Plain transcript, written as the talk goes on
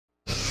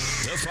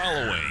The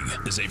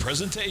following is a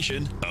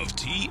presentation of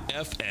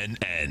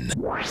TFNN.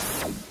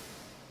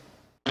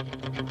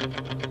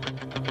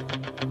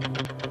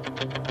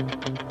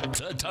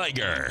 The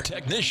Tiger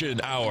Technician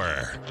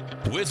Hour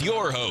with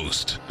your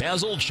host,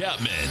 Basil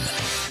Chapman.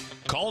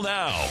 Call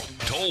now,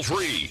 toll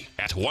free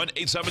at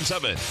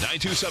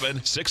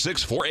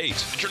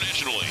 1-877-927-6648.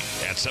 Internationally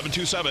at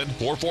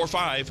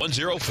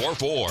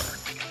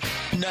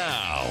 727-445-1044.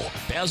 Now,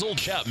 Basil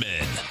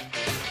Chapman.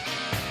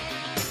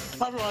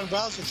 Hi everyone,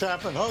 Basil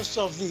Chapman, host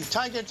of the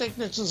Tiger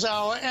Technicians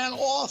Hour and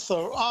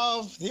author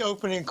of the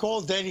Opening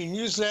Call daily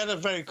newsletter,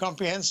 very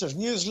comprehensive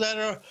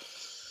newsletter.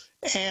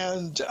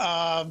 And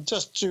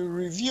just to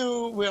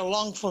review, we're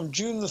long from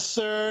June the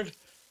 3rd.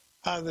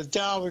 The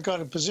Dow, we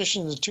got a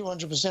position that's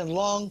 200%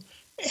 long,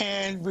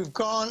 and we've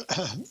gone,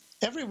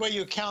 every way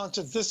you count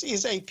it, this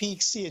is a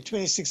peak C at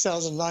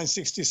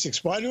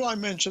 26,966. Why do I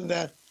mention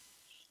that?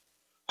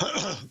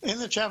 In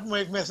the Chapman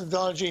Wave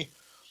methodology,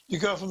 you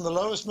go from the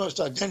lowest, most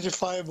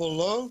identifiable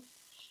low.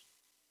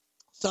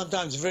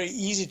 Sometimes very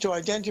easy to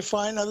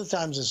identify, and other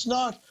times it's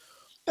not.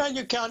 And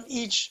you count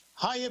each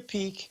higher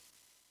peak,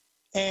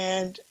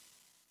 and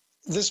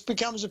this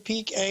becomes a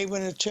peak A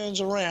when it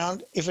turns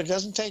around. If it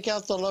doesn't take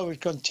out the low,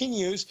 it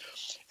continues.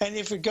 And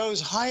if it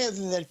goes higher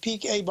than that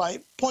peak A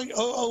by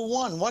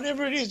 0.001,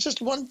 whatever it is,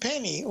 just 1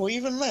 penny or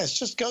even less,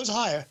 just goes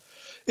higher,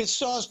 it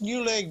starts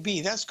new leg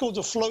B. That's called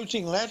a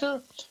floating ladder.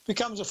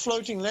 Becomes a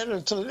floating ladder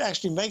until it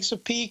actually makes a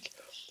peak.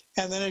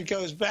 And then it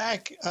goes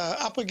back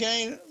up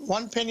again,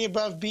 1 penny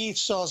above B, it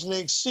starts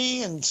leg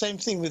C, and same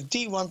thing with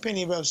D, 1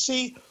 penny above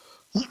C.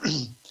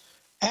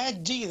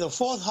 At D, the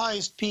fourth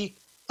highest peak,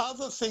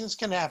 other things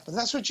can happen.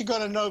 That's what you got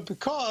to know,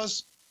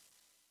 because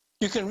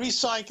you can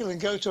recycle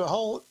and go to a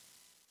whole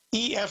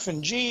E, F,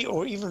 and G,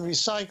 or even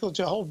recycle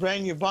to a whole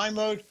brand new buy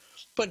mode.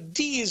 But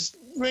D is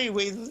really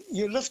where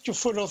you lift your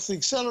foot off the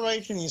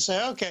accelerator and you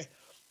say, okay,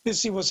 let's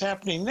see what's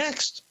happening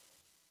next.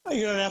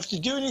 You don't have to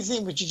do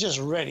anything, but you're just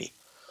ready.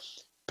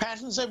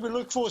 Patterns that we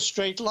look for: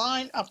 straight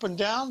line, up and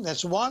down,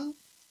 that's one.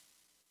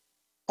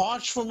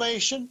 Arch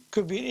formation,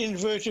 could be an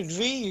inverted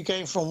V. You're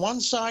going from one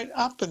side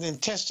up and then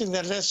testing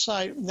that left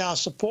side, now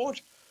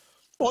support.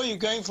 Or you're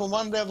going from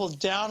one level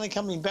down and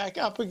coming back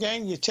up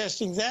again, you're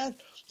testing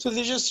that. So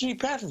there's just three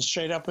patterns: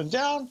 straight up and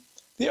down,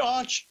 the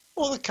arch,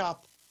 or the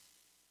cup.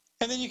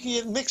 And then you can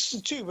get mixed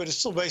the two, but it's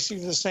still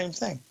basically the same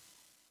thing.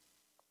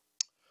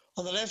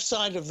 On the left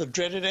side of the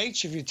dreaded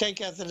H, if you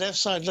take out the left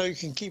side low, you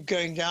can keep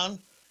going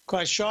down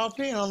quite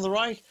sharply. And on the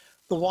right,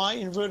 the Y,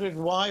 inverted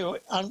Y, or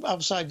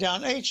upside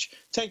down H,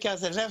 take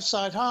out the left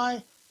side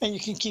high, and you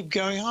can keep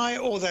going high,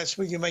 or that's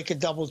where you make a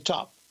double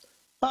top.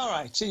 All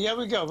right, so here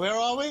we go. Where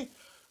are we?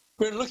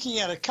 We're looking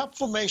at a cup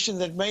formation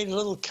that made a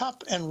little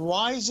cup and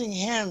rising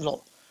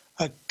handle.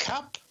 A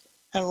cup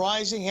and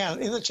rising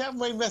handle. In the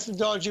Chapman Wave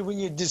methodology, when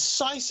you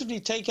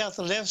decisively take out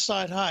the left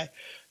side high,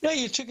 now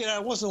you took it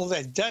out, it wasn't all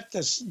that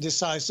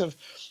decisive.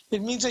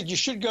 It means that you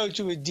should go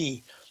to a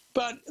D.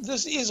 But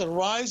this is a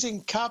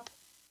rising cup,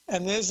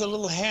 and there's a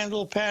little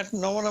handle pattern,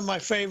 one of my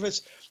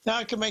favorites. Now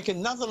I can make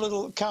another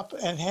little cup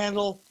and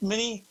handle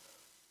mini,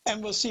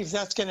 and we'll see if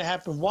that's going to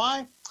happen.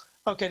 Why?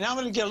 Okay, now I'm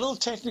going to get a little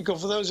technical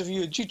for those of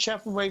you who do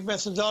Chapman Wave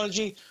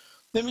methodology.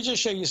 Let me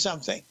just show you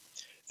something.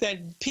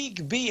 That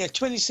peak B at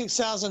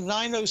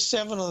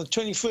 26,907 on the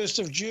 21st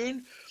of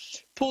June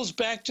pulls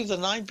back to the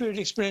 9-period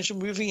exponential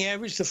moving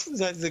average,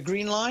 the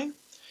green line,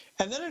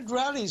 and then it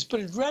rallies,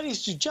 but it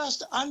rallies to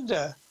just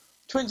under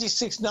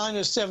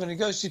 26,907. It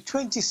goes to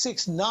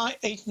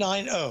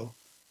 26,890.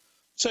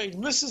 So it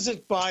misses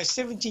it by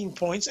 17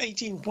 points,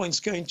 18 points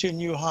going to a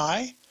new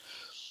high.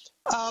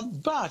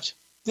 But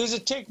there's a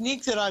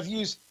technique that I've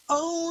used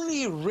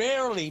only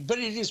rarely, but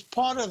it is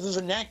part of the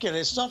vernacular.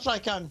 It's not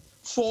like I'm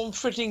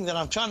form-fitting, that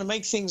I'm trying to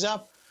make things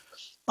up.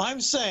 I'm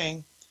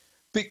saying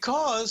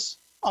because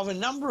of a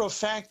number of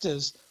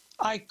factors,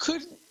 I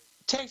could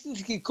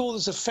technically call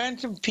this a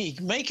phantom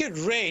peak, make it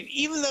red,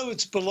 even though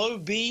it's below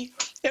B.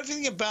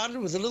 Everything about it,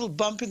 with a little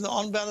bump in the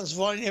on-balance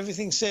volume,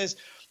 everything says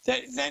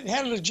that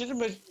had a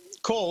legitimate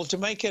call to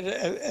make it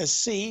a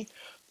C,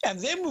 and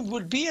then we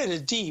would be at a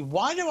D.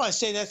 Why do I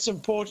say that's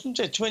important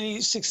at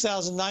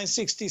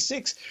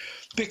 26,966?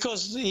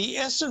 Because the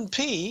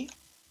S&P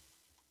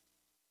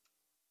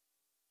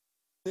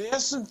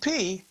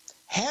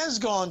has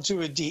gone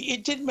to a D.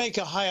 It did make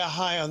a higher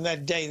high on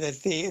that day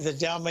that the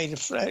Dow made.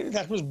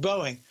 That was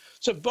Boeing.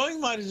 So Boeing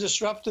might have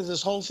disrupted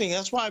this whole thing.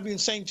 That's why I've been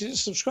saying to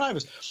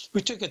subscribers,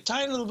 we took a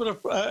tiny bit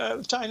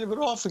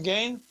off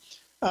again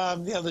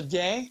the other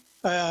day,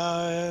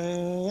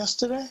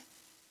 yesterday,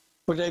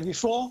 or the day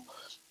before.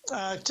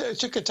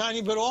 Took a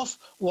tiny bit off.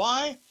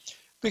 Why?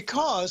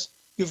 Because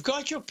you've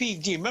got your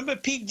peak D. Remember,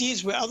 peak D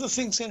is where other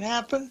things can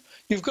happen.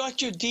 You've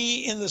got your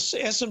D in the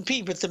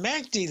S&P, but the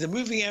MACD, the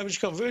moving average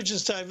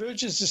convergence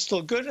divergence, is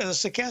still good, and the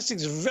stochastic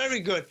is very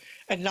good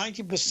at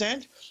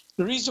 90%.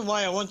 The reason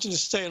why I wanted to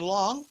stay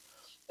long,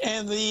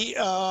 and the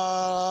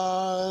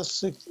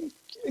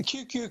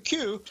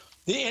QQQ,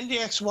 the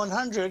NDX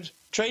 100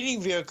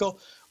 trading vehicle,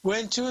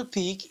 went to a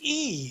peak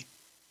E.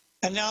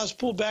 And now it's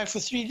pulled back for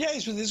 3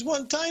 days with this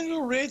one tiny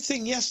little red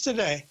thing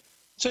yesterday.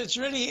 So it's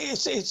really,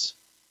 it's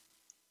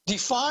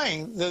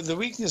defying the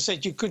weakness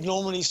that you could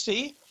normally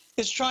see.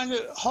 It's trying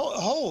to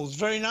hold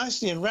very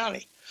nicely and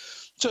rally.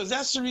 So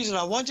that's the reason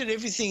I wanted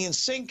everything in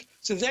sync.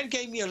 So that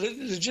gave me a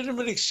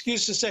legitimate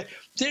excuse to say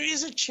there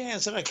is a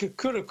chance that I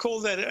could have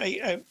called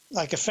that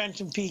like a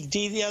phantom peak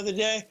D the other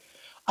day.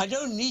 I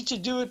don't need to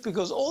do it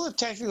because all the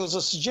technicals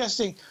are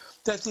suggesting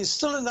that there's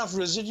still enough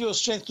residual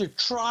strength to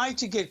try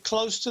to get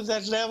close to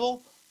that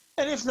level.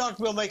 And if not,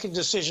 we'll make a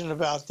decision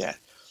about that.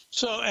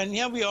 So, and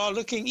here we are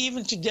looking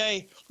even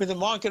today when the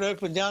market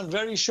opened down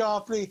very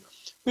sharply.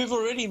 We've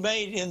already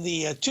made in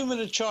the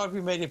 2-minute chart, we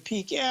made a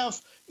peak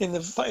F. In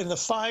the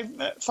 5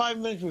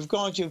 minute, we've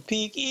gone to a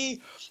peak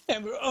E,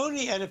 and we're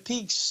only at a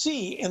peak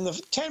C in the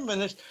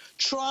 10-minute,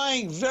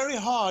 trying very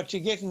hard to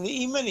get in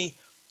the E-mini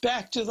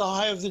back to the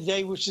high of the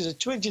day, which is at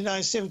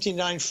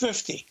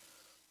 29.79.50,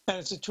 and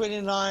it's at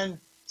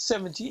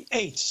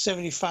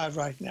 29.78.75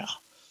 right now.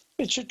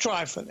 It should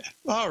try for that.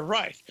 All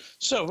right.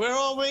 So where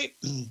are we?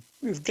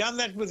 We've done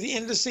that with the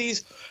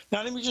indices.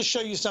 Now let me just show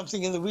you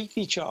something in the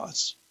weekly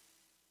charts.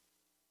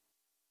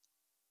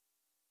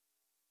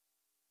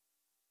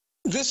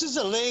 This is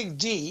a leg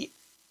D.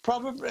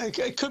 Probably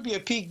it could be a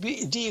peak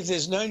D if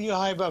there's no new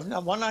high above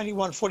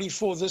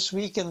 191.44 this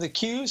week in the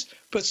Qs.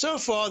 But so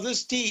far,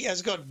 this D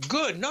has got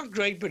good, not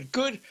great, but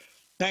good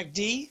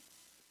MACD,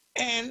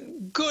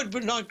 and good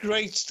but not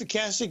great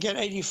stochastic at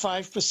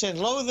 85%,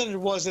 lower than it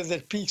was at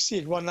that peak C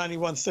at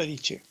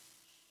 191.32.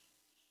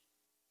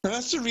 Now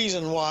that's the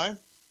reason why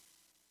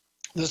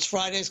this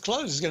Friday's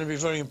close is going to be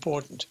very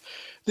important.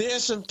 The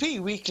S&P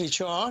weekly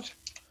chart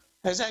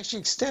has actually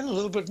extended a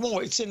little bit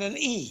more. It's in an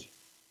E.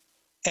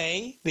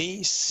 A,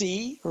 B,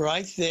 C,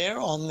 right there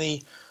on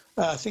the,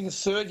 I think the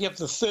third, yep,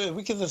 the third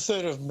week of the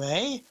 3rd of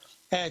May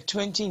at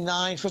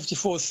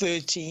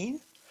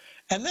 29.54.13.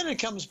 And then it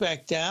comes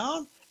back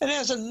down and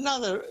has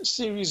another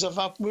series of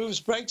up moves,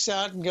 breaks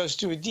out and goes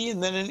to a D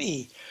and then an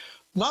E.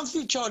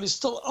 Monthly chart is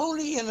still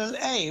only in an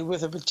A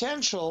with a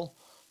potential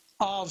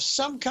of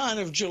some kind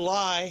of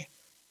July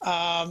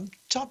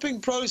topping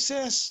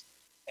process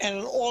and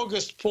an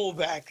August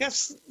pullback.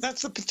 That's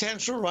the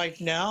potential right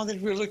now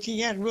that we're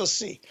looking at. We'll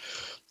see.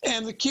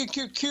 And the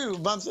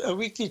QQQ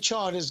weekly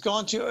chart has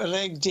gone to a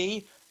leg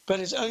D, but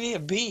it's only a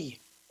B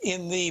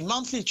in the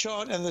monthly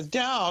chart, and the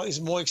Dow is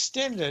more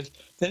extended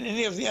than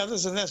any of the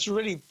others, and that's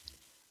really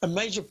a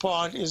major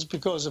part is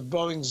because of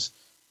Boeing's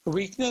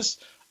weakness.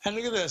 And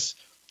look at this.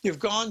 You've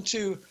gone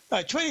to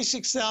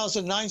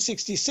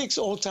 26,966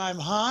 all-time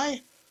high,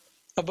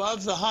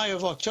 above the high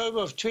of October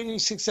of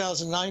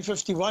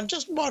 26,951,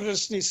 just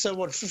modestly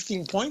somewhat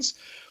 15 points.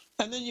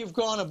 And then you've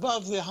gone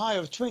above the high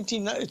of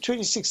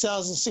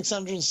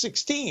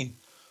 26,616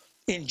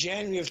 in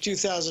January of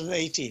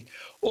 2018.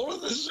 All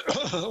of this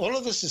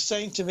is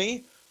saying to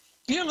me,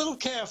 be a little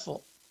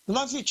careful. The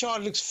monthly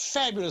chart looks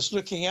fabulous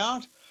looking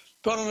out,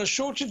 but on a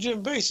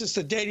shorter-term basis,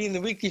 the daily and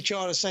the weekly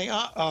chart are saying,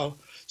 uh-oh,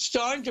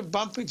 starting to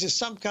bump into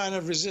some kind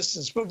of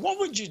resistance. But what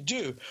would you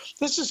do?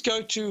 Let's just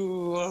go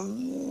to,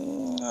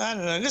 I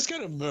don't know, let's go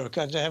to Merck.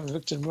 I haven't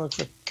looked at Merck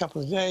for a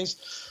couple of days.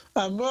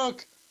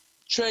 Merck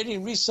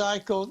trading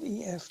recycled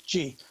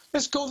EFG.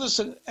 Let's call this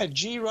a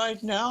G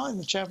right now, and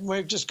the Chapman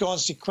wave just gone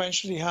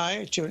sequentially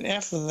higher to an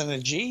F and then a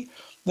G,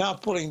 now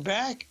pulling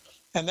back,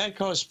 and that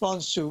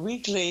corresponds to a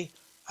weekly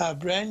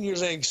brand new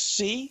leg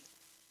C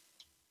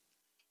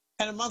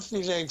and a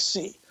monthly leg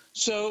C.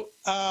 So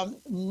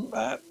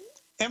MRK,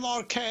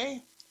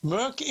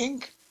 Merck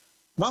Inc.,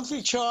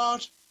 monthly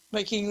chart,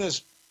 making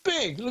this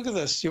big. Look at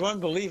this. You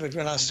won't believe it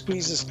when I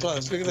squeeze this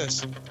close. Look at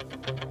this.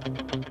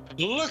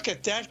 Look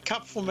at that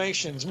cup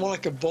formation. It's more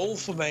like a bowl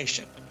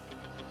formation.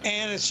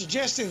 And it's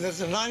suggesting that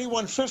the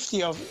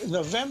 91.50 of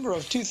November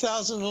of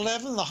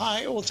 2011, the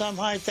high, all-time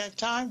high at that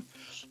time,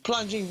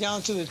 plunging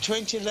down to the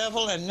 20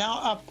 level and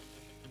now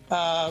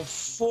up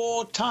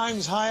 4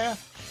 times higher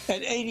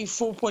at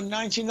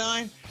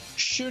 84.99,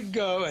 should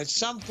go at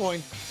some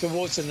point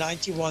towards the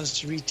 91s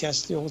to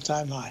retest the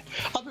all-time high.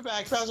 I'll be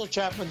back. Basil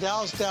Chapman,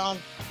 Dow's down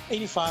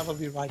 85. I'll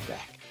be right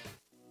back.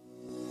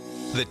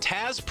 The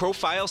TAS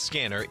Profile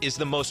Scanner is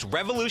the most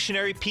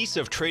revolutionary piece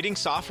of trading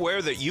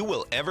software that you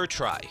will ever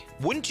try.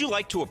 Wouldn't you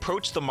like to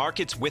approach the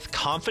markets with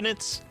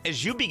confidence?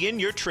 As you begin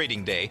your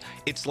trading day,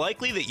 it's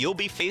likely that you'll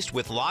be faced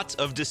with lots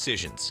of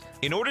decisions.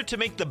 In order to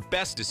make the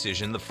best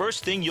decision, the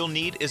first thing you'll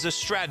need is a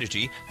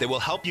strategy that will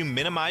help you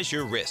minimize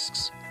your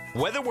risks.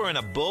 Whether we're in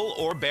a bull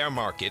or bear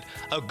market,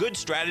 a good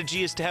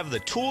strategy is to have the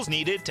tools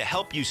needed to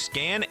help you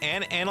scan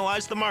and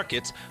analyze the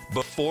markets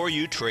before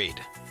you trade.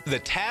 The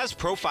TAS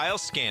Profile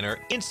Scanner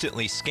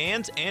instantly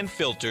scans and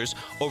filters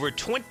over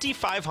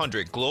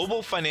 2,500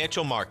 global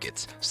financial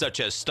markets, such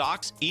as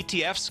stocks,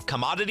 ETFs,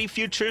 commodity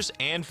futures,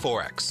 and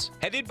Forex.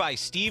 Headed by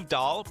Steve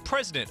Dahl,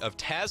 president of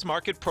TAS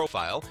Market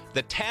Profile,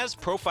 the TAS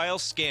Profile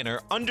Scanner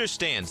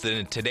understands that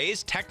in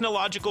today's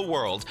technological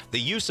world,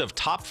 the use of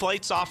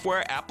top-flight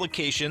software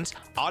applications,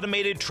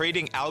 automated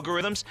trading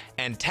algorithms,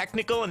 and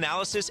technical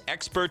analysis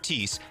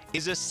expertise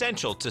is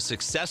essential to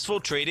successful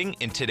trading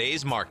in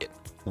today's market.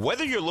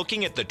 Whether you're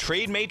looking at the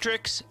trade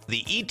matrix,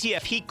 the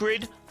ETF heat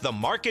grid, the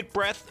market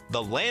breadth,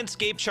 the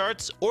landscape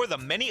charts, or the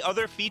many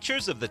other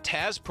features of the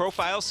TAS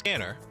Profile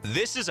Scanner,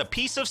 this is a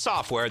piece of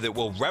software that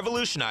will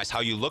revolutionize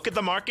how you look at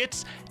the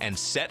markets and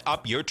set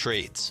up your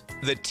trades.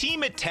 The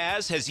team at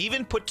TAS has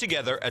even put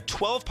together a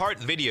 12-part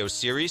video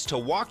series to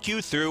walk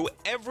you through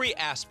every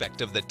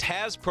aspect of the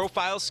TAS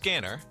Profile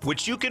Scanner,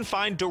 which you can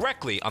find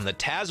directly on the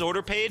TAS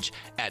order page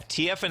at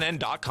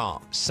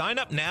TFNN.com. Sign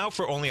up now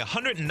for only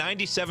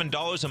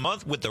 $197 a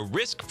month with the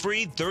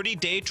risk-free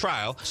 30-day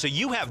trial, so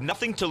you have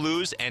nothing to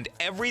lose and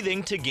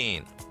everything to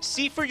gain.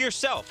 See for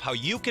yourself how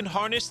you can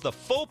harness the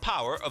full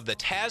power of the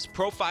TAS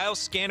Profile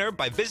Scanner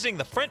by visiting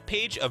the front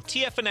page of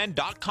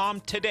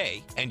TFNN.com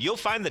today, and you'll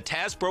find the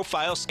TAS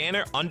Profile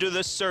Scanner under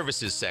the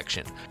Services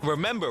section.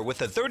 Remember,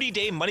 with a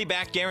 30-day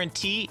money-back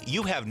guarantee,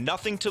 you have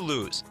nothing to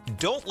lose.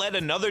 Don't let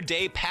another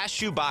day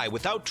pass you by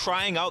without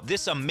trying out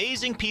this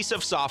amazing piece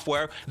of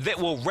software that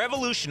will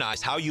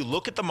revolutionize how you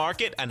look at the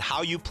market and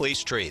how you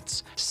place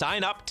trades.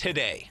 Sign up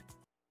today.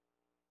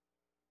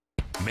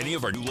 Many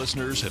of our new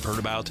listeners have heard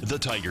about The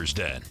Tiger's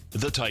Den.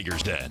 The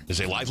Tiger's Den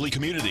is a lively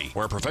community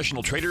where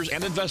professional traders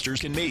and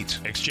investors can meet,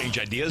 exchange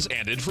ideas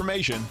and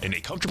information in a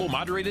comfortable,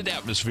 moderated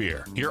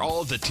atmosphere. Hear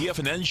all of the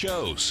TFNN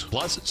shows,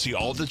 plus see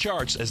all of the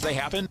charts as they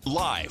happen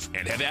live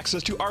and have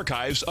access to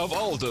archives of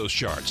all of those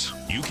charts.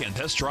 You can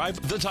test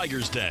drive The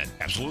Tiger's Den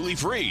absolutely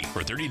free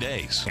for 30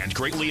 days and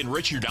greatly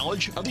enrich your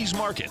knowledge of these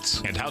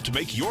markets and how to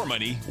make your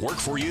money work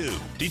for you.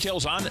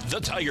 Details on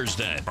The Tiger's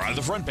Den are on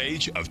the front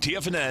page of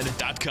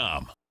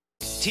TFNN.com.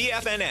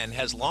 TFNN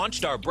has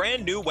launched our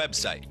brand new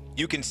website.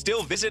 You can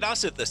still visit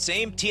us at the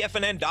same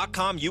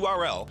TFNN.com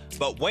URL,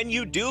 but when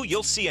you do,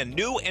 you'll see a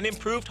new and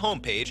improved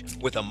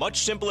homepage with a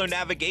much simpler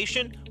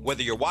navigation,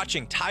 whether you're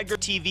watching Tiger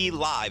TV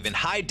live in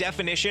high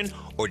definition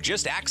or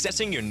just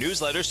accessing your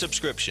newsletter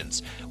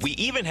subscriptions. We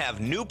even have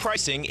new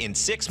pricing in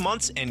 6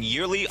 months and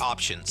yearly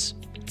options.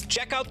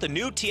 Check out the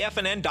new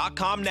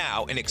TFNN.com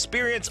now and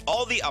experience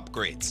all the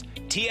upgrades.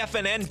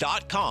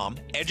 TFNN.com,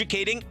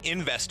 educating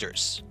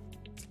investors.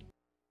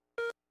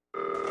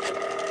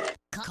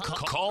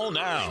 Call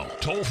now,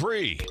 toll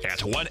free at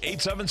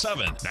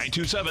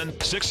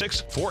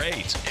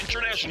 1-877-927-6648.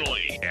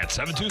 Internationally at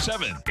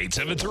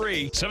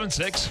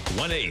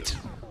 727-873-7618.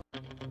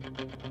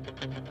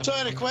 So I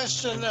had a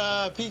question.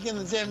 Peek in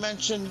the Den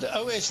mentioned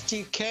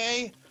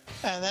OSTK,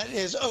 and that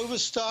is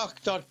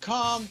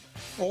overstock.com.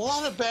 A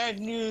lot of bad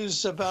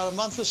news about a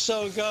month or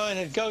so ago, and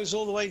it goes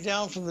all the way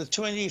down from the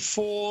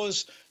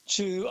 24s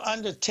to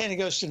under 10. It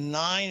goes to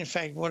 9. In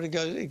fact,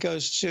 it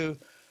goes to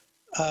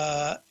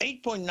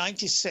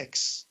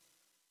 8.96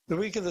 the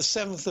week of the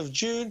 7th of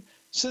June.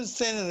 Since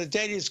then, and the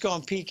data has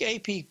gone peak A,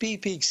 peak B,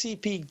 peak C,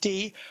 peak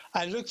D.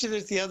 I looked at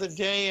it the other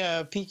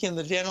day. Peek in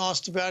the Den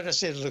asked about it. I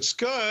said, it looks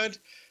good.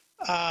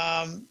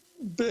 But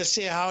let's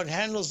see how it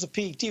handles the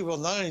peak D. Well,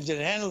 not only did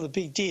it handle the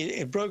peak D,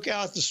 it broke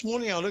out this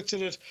morning. I looked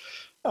at it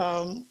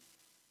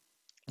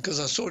because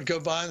I saw it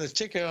go by on the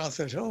ticker. And I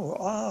thought,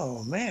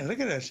 oh, man, look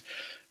at it.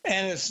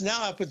 And it's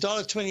now up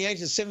 $1.28 to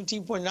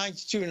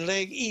 17.92 in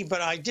leg E, but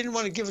I didn't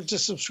want to give it to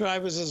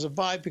subscribers as a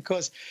buy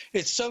because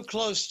it's so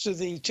close to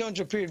the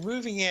 200-period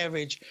moving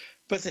average,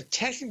 but the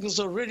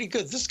technicals are really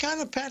good. This kind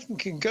of pattern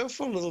can go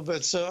for a little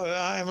bit, so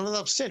I'm a little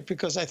upset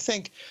because I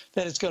think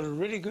that it's got a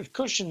really good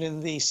cushion in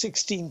the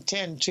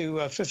 1610 to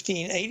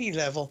 1580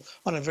 level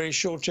on a very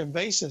short-term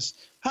basis.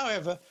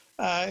 However,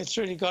 it's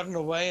really gotten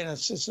away, and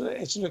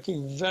it's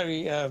looking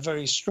very,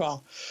 very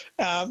strong.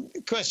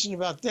 Question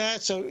about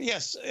that. So,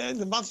 yes,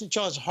 the monthly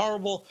chart is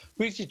horrible.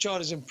 Weekly chart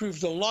has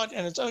improved a lot,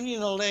 and it's only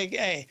in a leg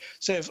A.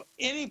 So if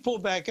any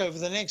pullback over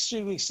the next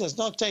 3 weeks does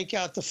not take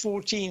out the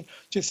 14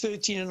 to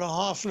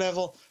 13.5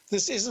 level,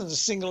 this isn't a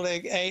single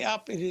leg A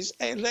up. It is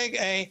a leg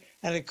A,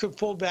 and it could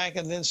pull back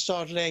and then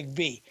start leg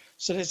B.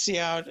 So let's see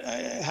how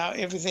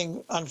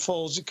everything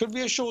unfolds. It could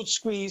be a short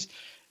squeeze.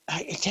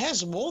 It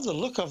has more the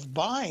look of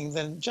buying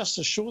than just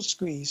a short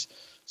squeeze,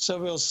 so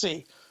we'll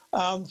see.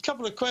 A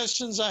couple of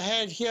questions I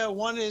had here.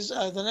 One is,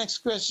 the next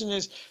question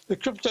is the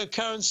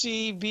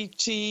cryptocurrency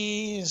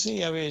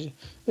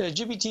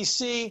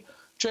GBTC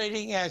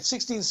trading at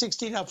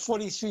 16.16 up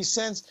 43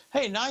 cents.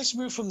 Hey, nice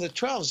move from the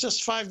 12s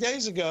just 5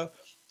 days ago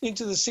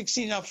into the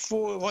 16 up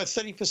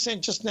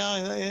 30% just now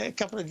in a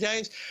couple of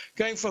days,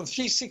 going from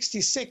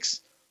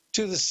 366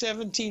 to the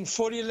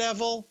 1740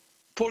 level,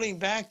 pulling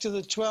back to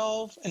the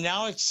 12, and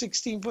now it's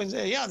 16 points.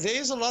 Yeah,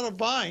 there's a lot of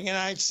buying, and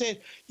I said,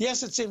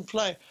 yes, it's in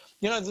play.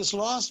 You know, this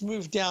last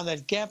move down,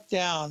 that gap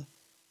down,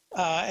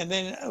 and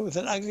then with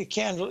an ugly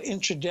candle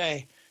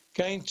intraday,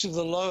 going to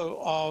the low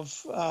of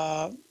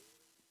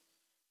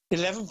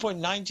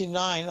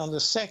 11.99 on the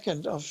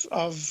 2nd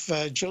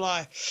of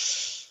July.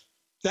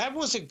 That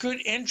was a good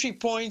entry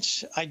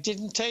point. I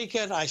didn't take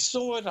it. I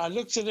saw it. I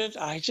looked at it.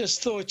 I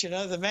just thought, you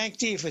know, the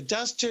MACD, if it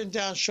does turn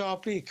down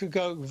sharply, it could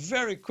go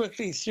very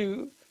quickly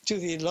through to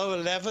the low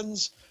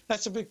 11s.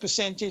 That's a big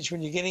percentage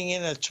when you're getting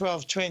in at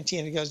 12.20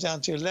 and it goes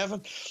down to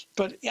 11.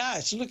 But, yeah,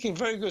 it's looking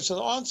very good. So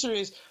the answer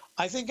is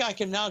I think I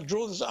can now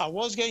draw this. I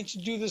was going to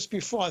do this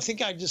before. I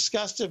think I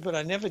discussed it, but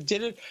I never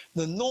did it.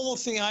 The normal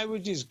thing I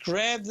would do is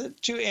grab the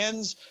two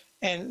ends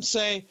and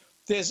say,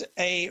 there's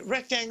a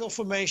rectangle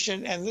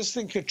formation, and this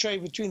thing could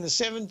trade between the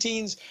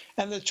 17s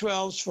and the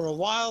 12s for a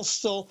while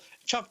still.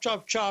 Chop,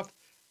 chop, chop.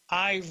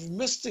 I've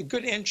missed a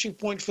good entry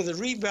point for the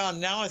rebound.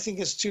 Now I think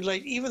it's too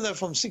late, even though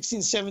from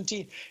 16,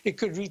 17, it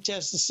could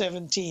retest the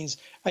 17s.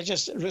 I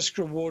just risk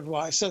reward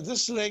wise. So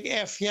this leg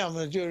F here, I'm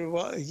going to do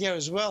it here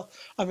as well.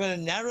 I'm going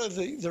to narrow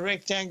the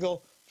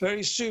rectangle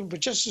very soon, but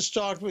just to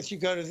start with, you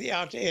go to the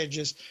outer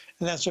edges,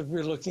 and that's what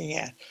we're looking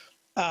at.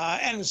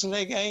 And it's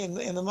leg A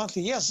in the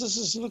monthly. Yes,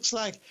 this looks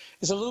like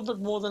it's a little bit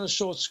more than a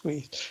short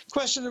squeeze.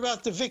 Question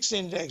about the VIX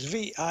index,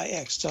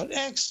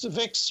 VIX.X. The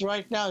VIX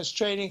right now is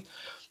trading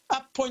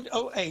up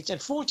 0.08 at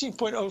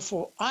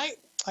 14.04.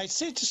 I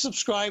said to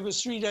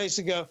subscribers 3 days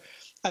ago,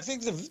 I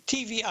think the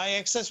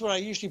TVIX, that's what I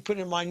usually put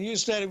in my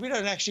newsletter. We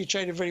don't actually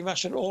trade it very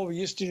much at all. We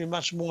used to do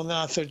much more than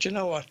that. I thought, you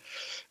know what?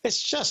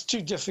 It's just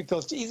too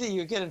difficult. Either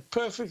you get it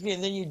perfectly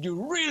and then you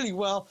do really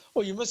well,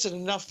 or you miss it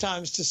enough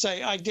times to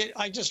say, I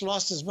just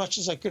lost as much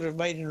as I could have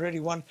made and really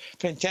one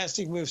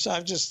fantastic move. So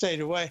I've just stayed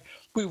away.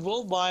 We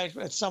will buy it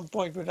at some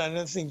point, but I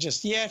don't think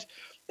just yet.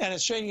 And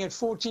it's trading at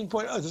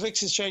 14.0. The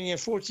VIX is trading at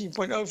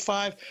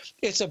 14.05.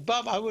 It's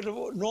above. I would have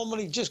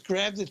normally just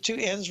grabbed the two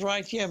ends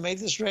right here, made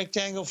this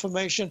rectangle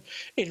formation.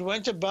 It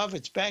went above.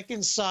 It's back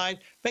inside.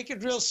 Make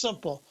it real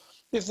simple.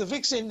 If the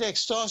VIX index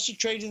starts to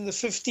trade in the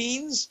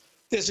 15s,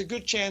 there's a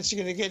good chance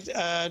you're going to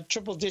get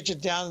triple-digit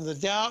down in the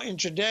Dow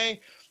intraday.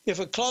 If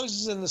it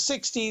closes in the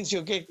 16s,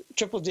 you'll get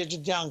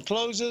triple-digit down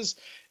closes.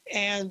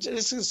 And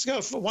let's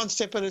go for one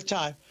step at a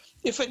time.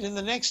 If it in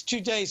the next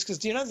 2 days,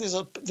 because you know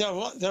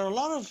there are a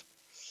lot of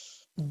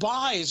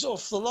buys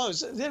off the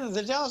lows.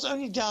 The Dow's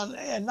only down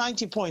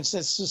 90 points,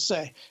 let's just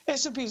say.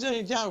 S&P is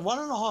only down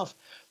 1.5.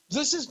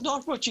 This is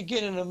not what you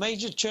get in a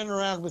major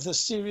turnaround with a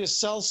serious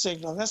sell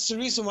signal. That's the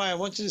reason why I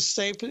wanted to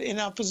stay in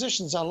our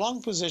positions, our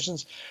long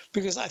positions,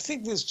 because I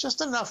think there's just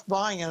enough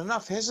buying and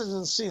enough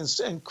hesitancy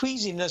and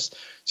queasiness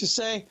to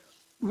say,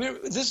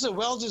 this is a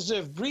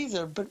well-deserved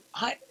breather, but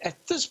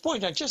at this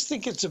point, I just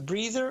think it's a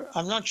breather.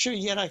 I'm not sure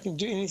yet I can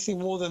do anything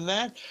more than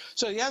that.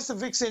 So here's the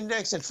VIX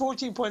index at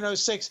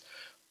 14.06.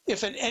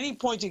 If at any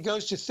point it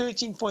goes to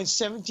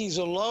 13.70s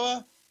or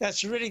lower,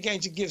 that's really going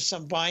to give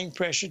some buying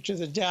pressure to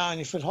the Dow. And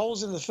if it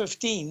holds in the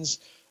 15s,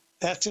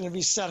 that's going to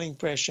be selling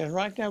pressure. And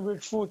right now we're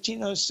at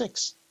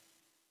 14.06.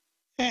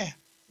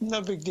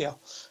 No big deal.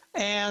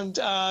 And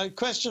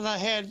question I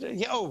had,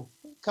 a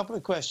couple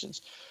of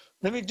questions.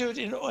 Let me do it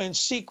in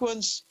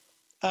sequence.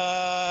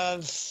 I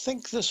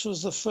think this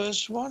was the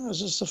first one. Was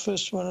this the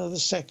first one or the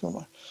second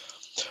one?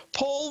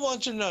 Paul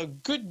wants to know,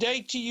 good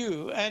day to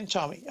you and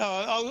Tommy.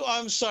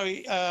 I'm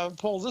sorry,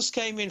 Paul, this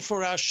came in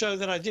for our show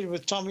that I did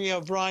with Tommy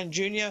O'Brien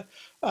Jr.,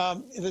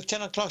 the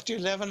 10 o'clock to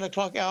 11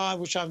 o'clock hour,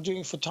 which I'm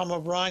doing for Tom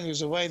O'Brien,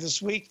 who's away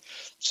this week.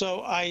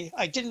 So I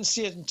didn't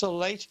see it until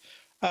late.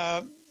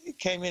 It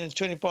came in at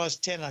 20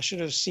 past 10. I should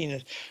have seen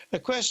it. A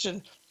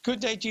question, good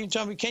day to you,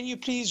 Tommy. Can you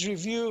please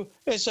review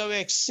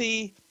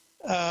SOXC?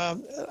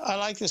 I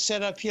like the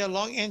setup here,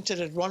 long entered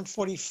at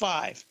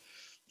 145.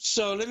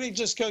 So let me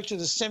just go to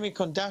the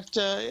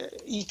semiconductor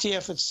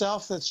ETF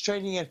itself that's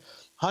trading at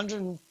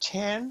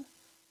 110.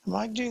 Am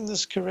I doing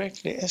this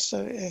correctly?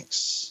 SOCL.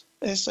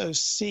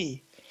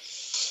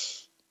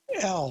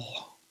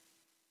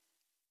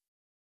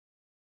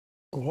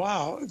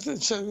 Wow.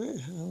 So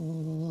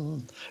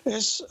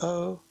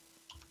SOXL.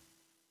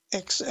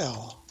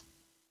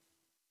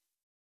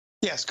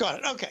 Yes, got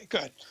it. Okay,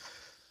 good.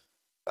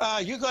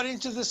 You got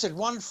into this at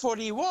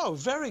 140. Whoa,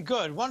 very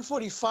good.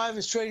 145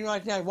 is trading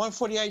right now at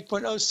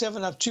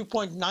 148.07, up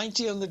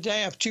 2.90 on the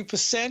day, up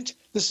 2%.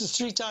 This is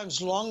 3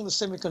 times long. The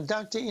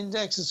semiconductor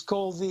index is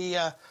called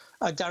the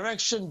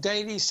Direction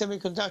Daily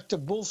Semiconductor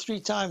Bull,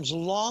 3 times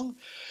long.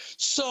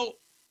 So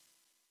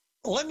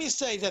let me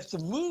say that the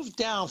move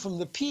down from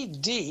the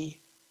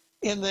PD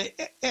in the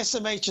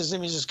SMHs,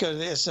 let me just go to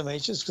the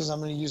SMHs because I'm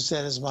going to use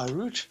that as my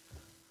route.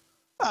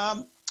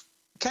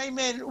 Came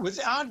in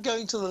without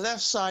going to the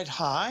left side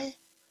high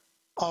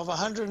of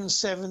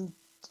 107,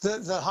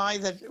 the high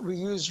that we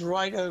used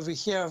right over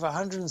here of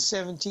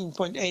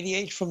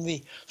 117.88 from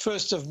the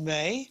 1st of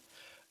May.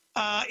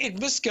 It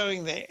missed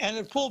going there, and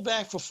it pulled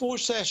back for 4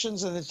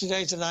 sessions, and then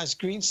today's a nice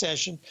green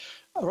session,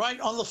 right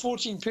on the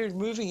 14-period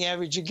moving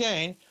average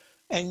again,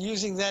 and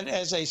using that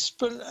as a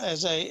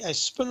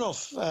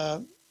spin-off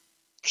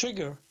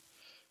trigger.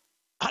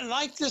 I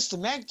like this. The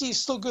MACD is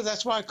still good.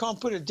 That's why I can't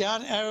put a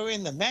down arrow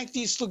in. The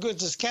MACD is still good.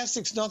 The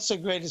stochastic's not so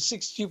great. It's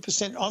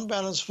 62% on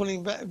balance,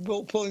 pulling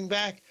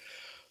back.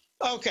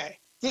 Okay,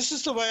 this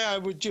is the way I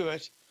would do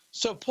it.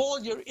 So,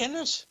 Paul, you're in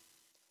it.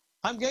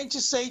 I'm going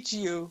to say to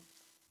you,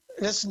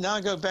 let's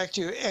now go back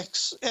to your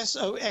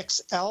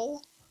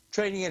SOXL,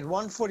 trading at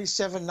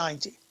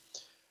 147.90.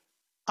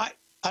 I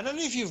don't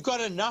know if you've got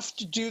enough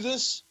to do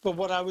this, but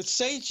what I would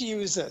say to you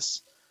is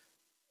this.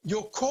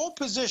 Your core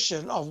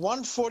position of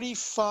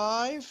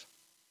 145,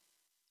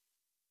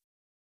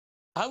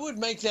 I would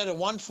make that a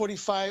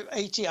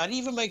 145.80. I'd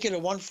even make it a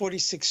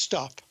 146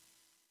 stop.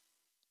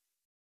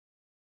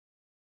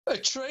 a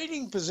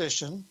trading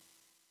position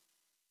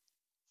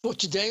for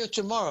today or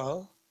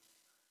tomorrow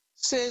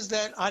says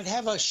that I'd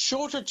have a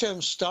shorter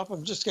term stop.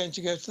 I'm just going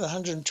to go to the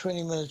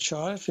 120-minute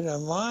chart, if you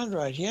don't mind,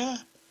 right here.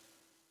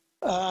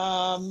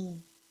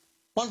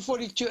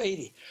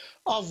 142.80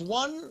 of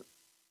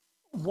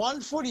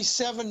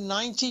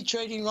 147.90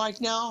 trading right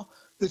now.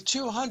 The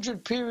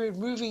 200 period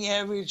moving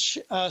average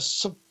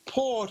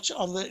support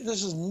on the,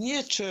 this is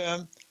near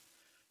term,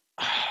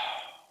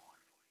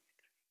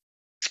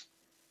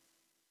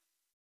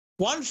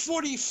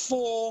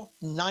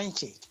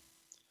 144.90.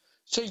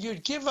 So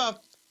you'd give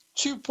up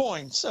 2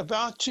 points,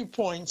 about 2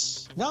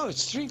 points. No,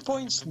 it's 3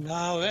 points.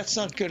 No, that's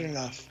not good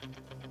enough.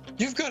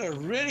 You've got a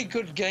really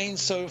good gain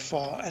so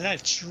far, and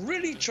it's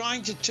really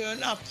trying to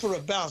turn up for a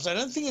bounce. I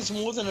don't think it's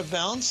more than a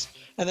bounce,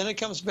 and then it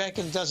comes back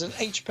and does an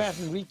H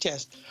pattern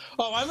retest.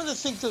 Oh, I'm going to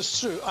think this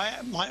through.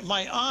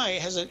 My eye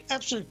has an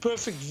absolute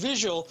perfect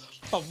visual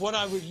of what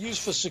I would use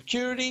for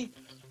security,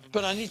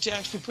 but I need to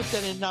actually put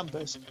that in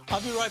numbers. I'll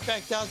be right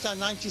back. Dow's down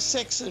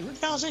 96.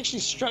 Dow's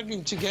actually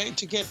struggling to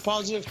get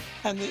positive,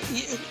 and the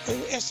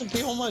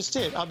S&P almost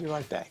did. I'll be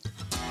right back.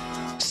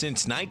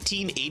 Since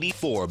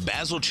 1984,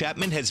 Basil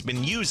Chapman has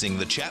been using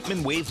the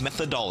Chapman Wave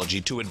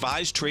methodology to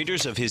advise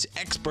traders of his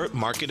expert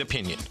market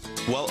opinion.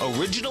 While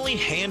originally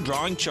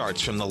hand-drawing charts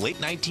from the late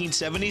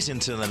 1970s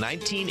into the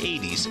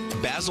 1980s,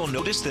 Basil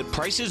noticed that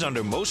prices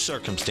under most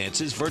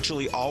circumstances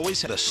virtually always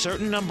had a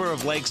certain number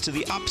of legs to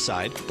the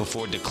upside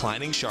before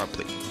declining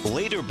sharply.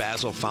 Later,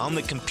 Basil found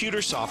that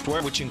computer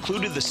software, which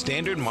included the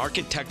standard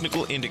market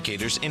technical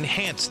indicators,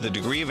 enhanced the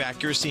degree of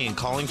accuracy in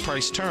calling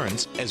price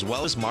turns as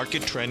well as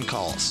market trend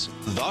calls.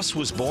 Thus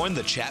was born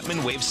the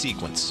Chapman Wave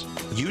sequence.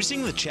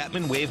 Using the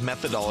Chapman Wave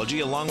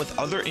methodology along with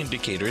other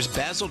indicators,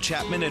 Basil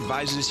Chapman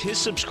advises his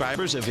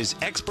subscribers of his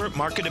expert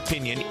market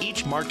opinion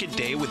each market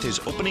day with his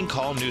opening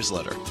call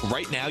newsletter.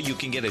 Right now, you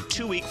can get a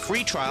 2-week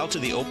free trial to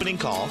the opening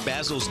call,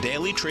 Basil's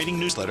daily trading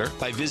newsletter,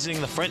 by visiting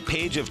the front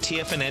page of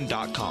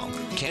TFNN.com.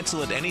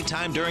 Cancel at any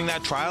time during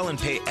that trial and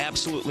pay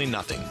absolutely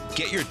nothing.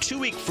 Get your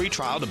 2-week free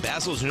trial to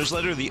Basil's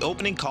newsletter, The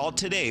Opening Call,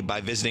 today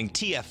by visiting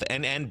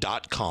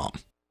TFNN.com.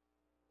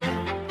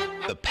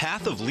 The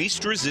Path of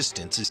Least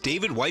Resistance is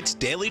David White's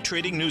daily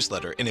trading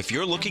newsletter, and if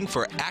you're looking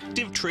for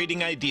active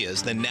trading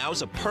ideas, then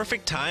now's a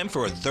perfect time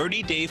for a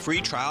 30-day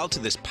free trial to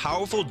this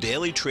powerful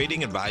daily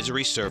trading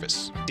advisory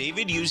service.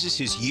 David uses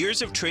his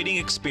years of trading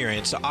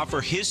experience to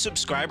offer his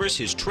subscribers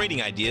his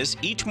trading ideas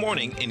each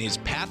morning in his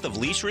Path of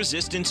Least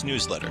Resistance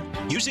newsletter.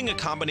 Using a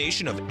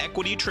combination of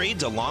equity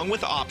trades along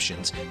with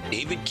options,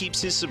 David keeps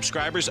his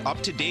subscribers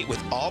up to date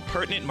with all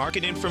pertinent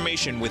market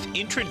information with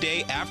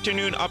intraday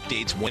afternoon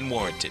updates when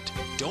warranted.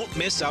 Don't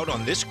miss out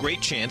on this great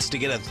chance to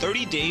get a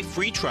 30-day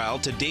free trial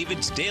to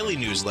David's daily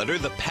newsletter,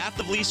 The Path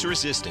of Least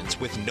Resistance,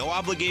 with no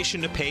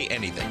obligation to pay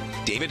anything.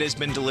 David has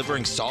been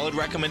delivering solid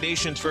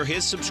recommendations for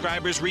his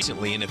subscribers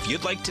recently, and if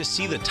you'd like to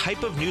see the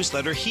type of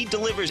newsletter he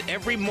delivers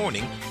every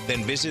morning,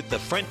 then visit the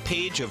front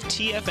page of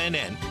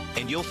TFNN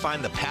and you'll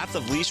find the Path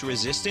of Least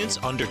Resistance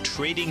under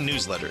Trading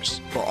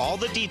Newsletters. For all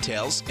the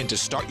details and to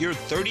start your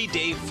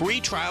 30-day free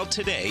trial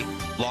today,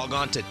 log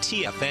on to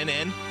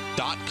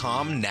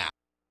TFNN.com now.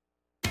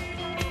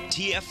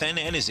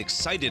 TFNN is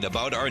excited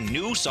about our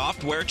new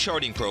software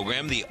charting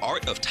program, The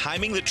Art of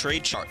Timing the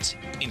Trade Charts.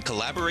 In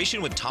collaboration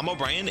with Tom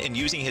O'Brien and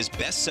using his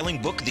best-selling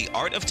book, The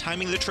Art of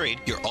Timing the Trade,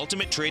 Your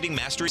Ultimate Trading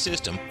Mastery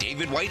System,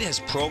 David White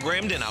has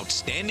programmed an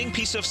outstanding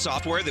piece of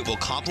software that will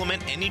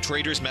complement any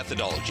trader's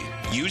methodology.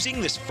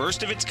 Using this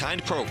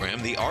first-of-its-kind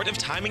program, The Art of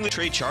Timing the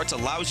Trade Charts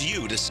allows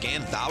you to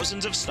scan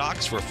thousands of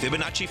stocks for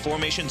Fibonacci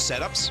formation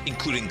setups,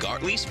 including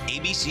Gartley's,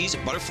 ABC's,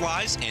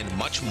 butterflies, and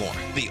much more.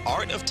 The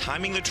Art of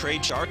Timing the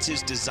Trade Charts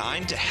is designed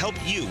to help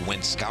you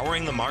when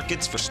scouring the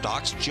markets for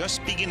stocks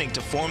just beginning to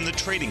form the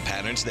trading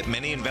patterns that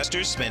many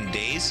investors spend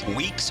days,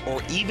 weeks,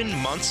 or even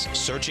months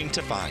searching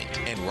to find.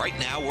 And right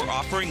now, we're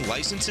offering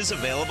licenses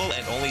available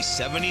at only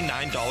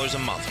 $79 a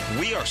month.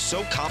 We are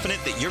so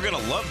confident that you're going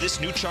to love this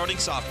new charting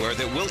software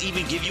that will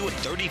even give you a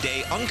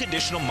 30-day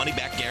unconditional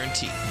money-back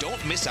guarantee.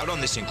 Don't miss out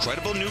on this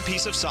incredible new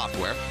piece of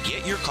software.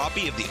 Get your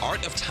copy of The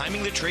Art of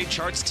Timing the Trade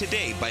Charts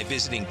today by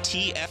visiting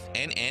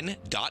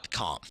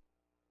TFNN.com.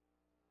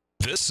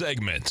 This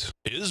segment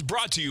is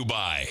brought to you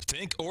by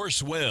Think or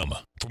Swim.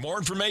 For more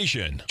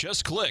information,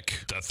 just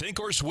click the Think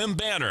or Swim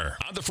banner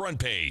on the front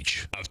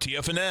page of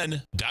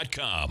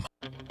TFNN.com.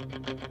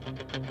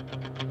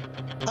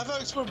 Hi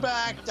folks, we're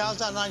back. Dow's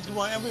down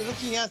 91, and we're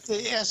looking at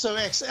the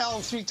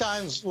SOXL 3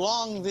 times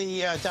long,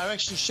 the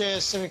direction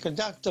shares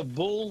semiconductor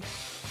bull.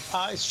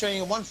 It's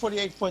trading at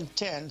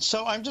 148.10.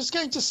 So I'm just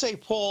going to say,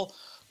 Paul,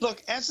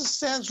 look, as it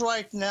stands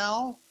right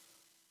now,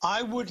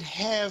 I would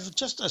have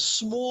just a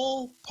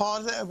small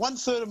part,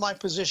 1/3 of my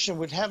position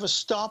would have a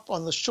stop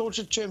on the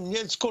shorter term,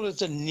 let's call it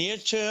the near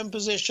term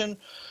position,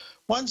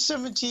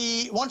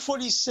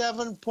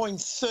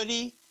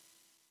 147.30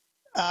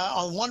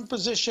 on one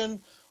position,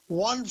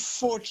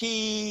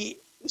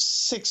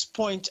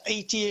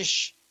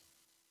 146.80-ish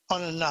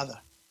on another.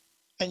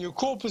 And your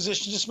core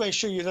position, just make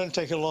sure you don't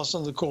take a loss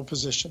on the core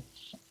position.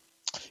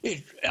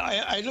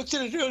 I looked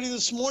at it early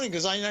this morning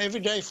because I know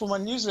every day for my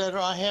newsletter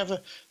I have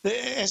the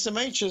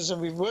SMHs,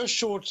 and we were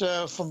short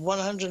from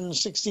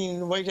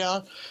 116 way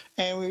down,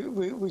 and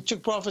we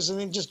took profits and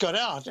then just got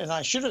out. And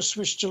I should have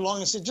switched to long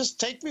and said, just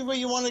take me where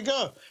you want to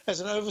go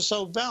as an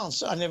oversold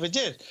bounce. I never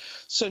did.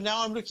 So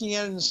now I'm looking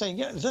at it and saying,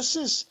 yeah, this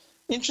is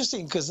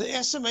interesting because the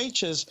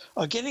SMHs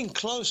are getting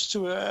close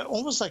to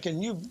almost like a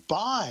new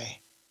buy.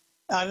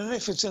 I don't know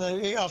if it's going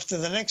to be after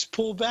the next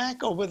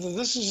pullback or whether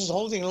this is just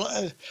holding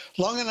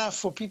long enough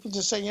for people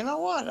to say, you know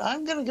what,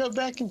 I'm going to go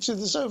back into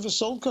this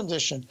oversold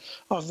condition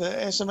of the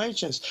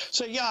SMHs.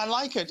 So, yeah, I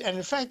like it. And,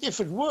 in fact,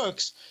 if it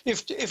works,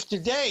 if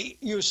today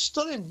you're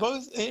still in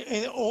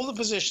in all the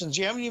positions,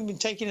 you haven't even been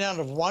taken out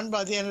of one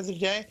by the end of the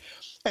day,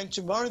 and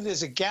tomorrow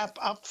there's a gap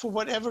up for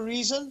whatever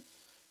reason,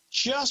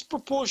 just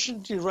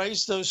proportionately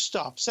raise those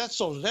stops. That's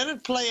all. Let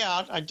it play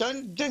out. I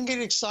don't get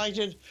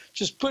excited.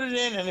 Just put it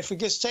in, and if it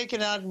gets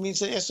taken out, it means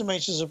the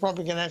SMHs are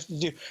probably going to have to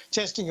do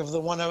testing of the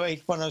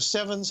 108,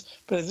 107s.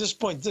 But at this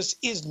point, this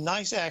is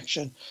nice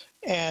action,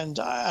 and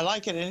I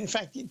like it. And in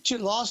fact,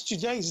 last 2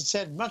 days, it's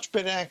had much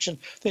better action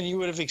than you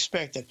would have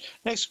expected.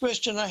 Next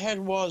question I had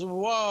was,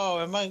 whoa,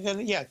 am I going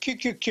to, yeah,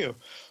 QQQ.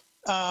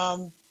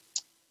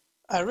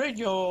 I read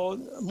your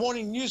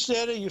morning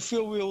newsletter. You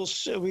feel we will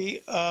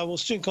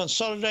soon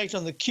consolidate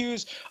on the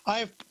Qs. I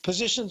have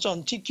positions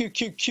on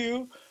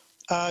TQQQ.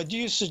 Do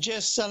you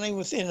suggest selling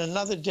within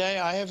another day?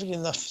 I have it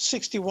in the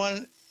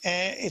 61.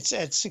 It's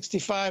at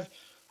 65.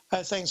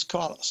 Thanks,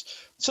 Carlos.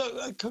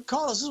 So,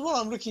 Carlos, this is what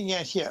I'm looking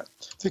at here.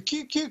 The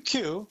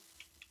QQQ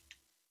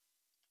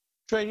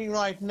trading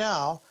right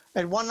now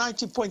at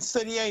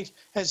 190.38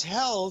 has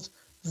held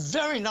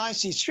very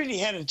nicely. It's really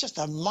had just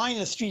a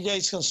minor 3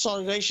 days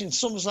consolidation.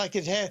 It's almost like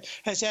it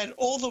has had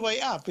all the way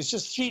up. It's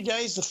just 3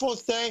 days. The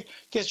fourth day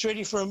gets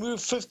ready for a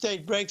move. Fifth day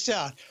it breaks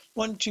out.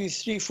 1, 2,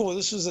 3, 4.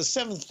 This was the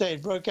seventh day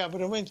it broke out,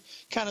 but it went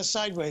kind of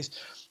sideways.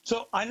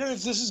 So I don't know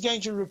if this is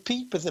going to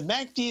repeat, but the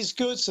MACD is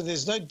good, so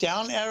there's no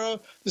down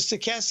arrow. The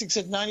stochastic's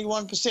at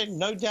 91%,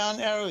 no down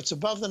arrow. It's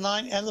above the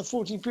 9 and the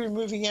 14-period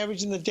moving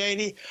average in the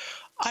daily.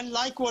 I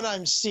like what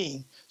I'm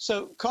seeing.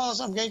 So, Carlos,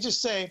 I'm going to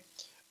say,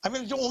 I'm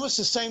going to do almost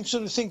the same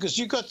sort of thing because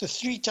you got the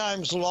 3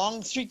 times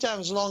long. 3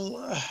 times long,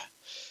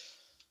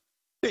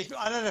 I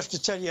don't have to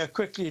tell you how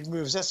quickly it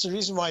moves. That's the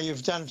reason why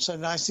you've done so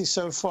nicely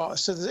so far.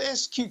 So the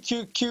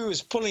SQQQ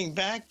is pulling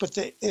back, but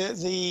the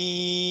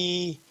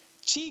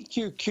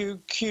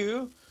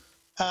TQQQ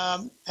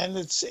and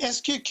its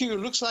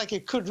SQQ looks like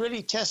it could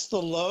really test the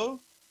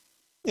low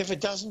if it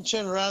doesn't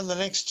turn around the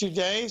next 2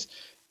 days.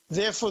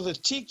 Therefore, the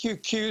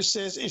TQQ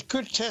says it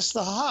could test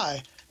the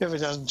high if it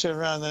doesn't turn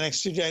around in the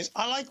next 2 days.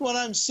 I like what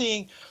I'm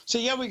seeing. So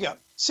here we go,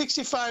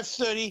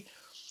 65.30.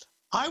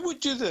 I would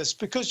do this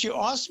because you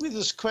asked me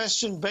this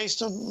question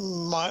based on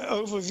my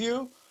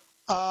overview.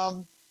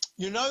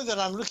 You know that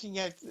I'm looking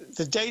at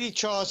the daily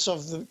charts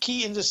of the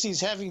key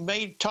indices having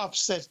made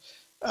tops that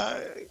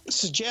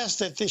suggest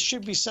that there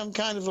should be some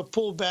kind of a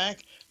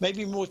pullback,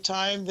 maybe more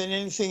time than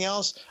anything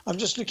else. I'm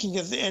just looking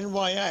at the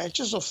NYA.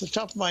 Just off the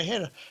top of my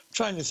head, I'm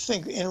trying to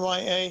think.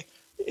 NYA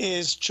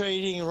is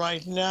trading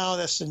right now.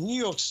 That's the New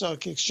York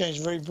Stock Exchange,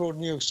 very broad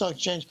New York Stock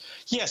Exchange.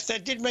 Yes,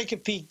 that did make a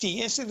peak D.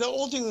 Yes, they're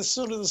all doing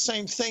sort of the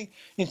same thing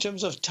in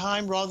terms of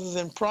time rather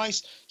than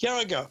price. Here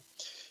I go.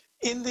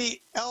 In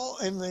the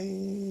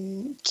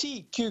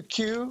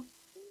TQQ,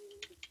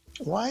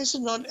 why is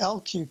it not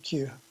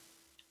LQQ?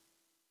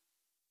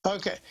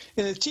 Okay,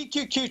 in the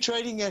TQQ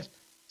trading at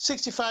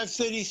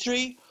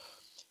 65.33,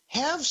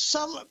 have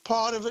some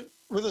part of it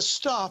with a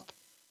stop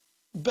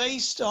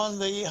based on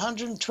the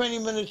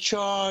 120-minute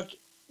chart,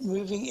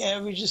 moving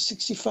average is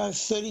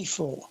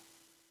 65.34.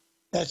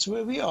 That's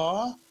where we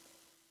are,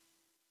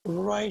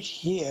 right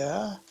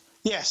here.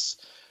 Yes,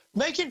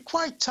 make it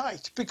quite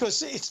tight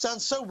because it's done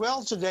so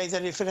well today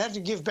that if it had to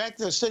give back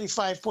those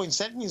 35 points,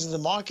 that means the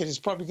market is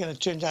probably going to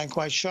turn down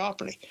quite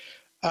sharply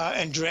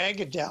and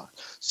drag it down.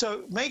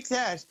 So make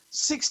that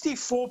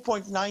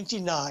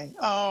 64.99.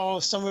 Oh,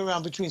 somewhere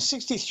around between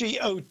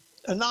 63.09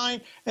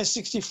 and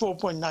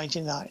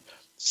 64.99.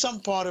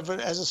 Some part of it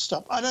as a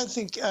stop. I don't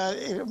think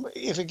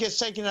if it gets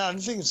taken out, I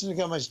don't think it's going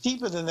to go much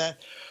deeper than that.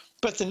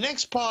 But the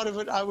next part of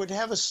it, I would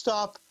have a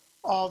stop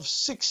of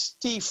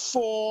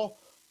 64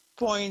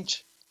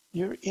 point.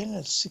 You're in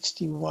at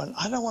 61.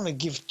 I don't want to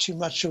give too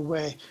much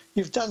away.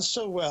 You've done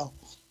so well.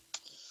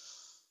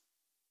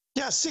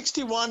 Yeah,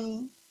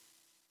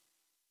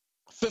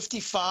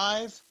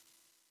 61.55.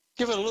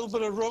 Give it a little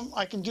bit of room.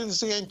 I can do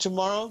this again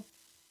tomorrow.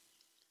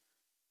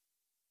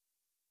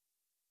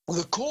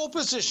 The core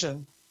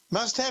position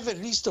must have at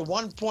least a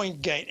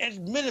 1-point gain at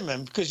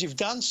minimum because you've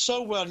done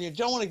so well. You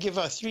don't want to give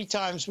out 3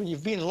 times when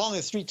you've been long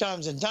at 3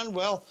 times and done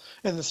well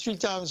in the 3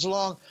 times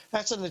long.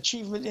 That's an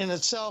achievement in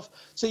itself.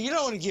 So you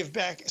don't want to give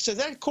back. So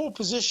that core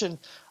position,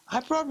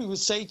 I probably would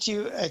say to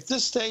you at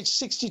this stage,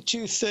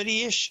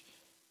 62.30-ish,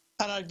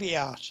 and I'd be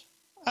out.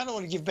 I don't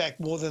want to give back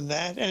more than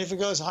that. And if it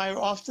goes higher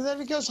after that,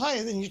 it goes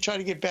higher, then you try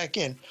to get back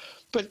in.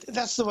 But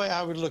that's the way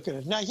I would look at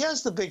it. Now,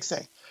 here's the big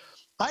thing.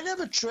 I'd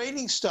have a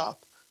trading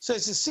stop So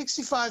it's a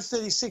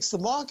 65.36. The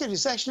market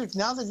is actually,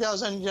 now the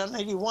Dow's only down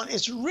 81,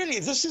 it's really,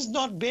 this is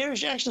not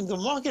bearish action. The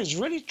market is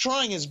really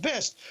trying its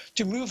best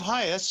to move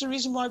higher. That's the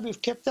reason why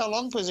we've kept our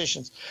long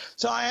positions.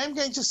 So I am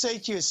going to say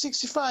to you,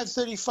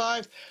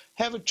 65.35,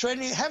 have a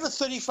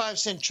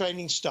 35-cent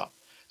trading stop.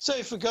 So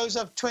if it goes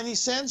up 20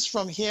 cents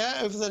from here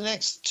over the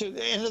next, to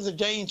the end of the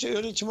day into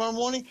early tomorrow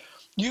morning,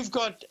 you've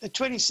got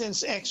 20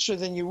 cents extra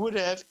than you would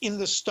have in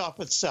the stop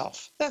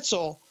itself. That's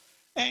all.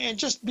 And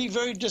just be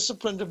very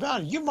disciplined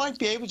about it. You might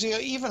be able to go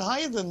even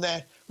higher than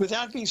that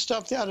without being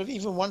stopped out of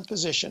even one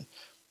position.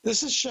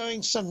 This is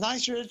showing some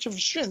nice relative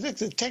strength. Look,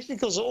 the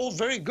technicals are all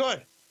very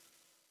good.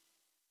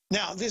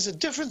 Now, there's a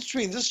difference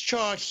between this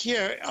chart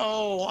here.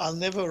 Oh, I'll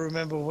never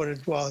remember what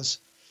it was.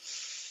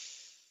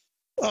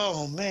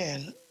 Oh,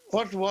 man.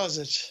 What was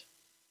it?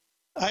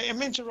 I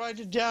meant to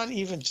write it down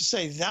even to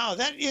say, now,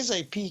 that is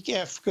a peak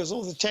F because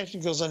all the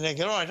technicals are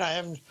negative. All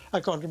right, I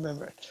can't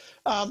remember it.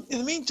 In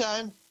the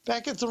meantime,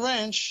 back at the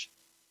ranch,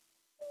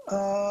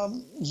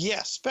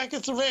 yes, back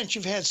at the ranch,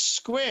 you've had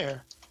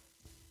Square.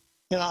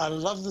 You know, I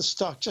love the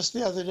stock just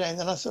the other day. And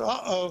then I thought,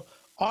 uh-oh,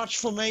 arch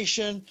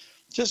formation,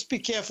 just be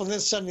careful. Then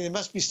suddenly there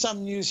must be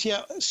some news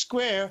here.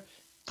 Square,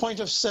 point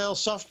of sale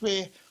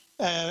software,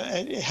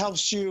 it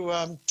helps you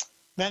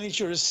manage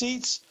your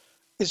receipts,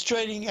 is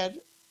trading at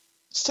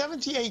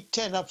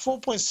 78.10, up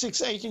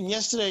 4.68, and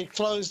yesterday it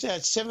closed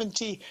at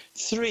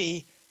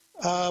 73,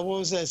 what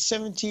was that,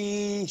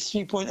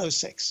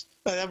 73.06.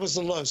 That was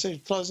the low, so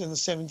it closed in the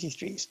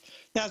 73s.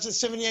 Now it's at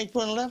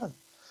 78.11.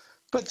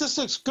 But this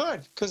looks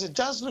good because it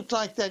does look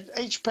like that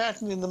H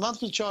pattern in the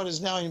monthly chart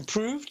is now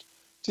improved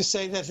to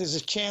say that there's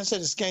a chance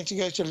that it's going to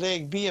go to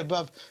leg B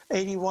above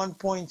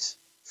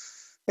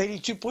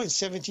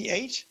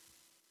 82.78.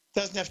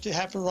 Doesn't have to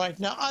happen right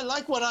now. I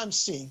like what I'm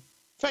seeing.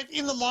 In fact,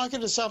 in the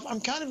market itself, I'm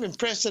kind of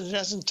impressed that it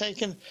hasn't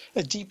taken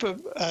a deeper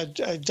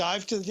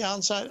dive to the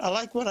downside. I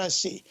like what I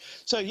see.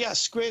 So, yes,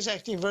 Square's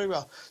acting very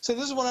well. So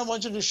this is what I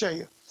wanted to show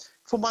you.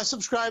 For my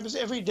subscribers,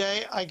 every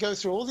day I go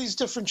through all these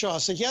different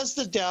charts. So here's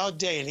the Dow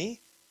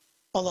daily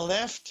on the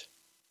left,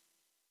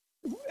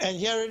 and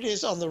here it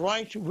is on the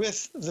right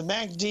with the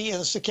MACD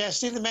and the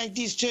stochastic. The MACD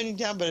is turning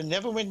down, but it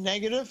never went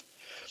negative.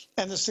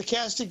 And the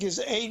stochastic is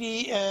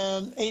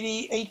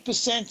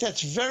 88%.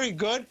 That's very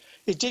good.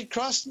 It did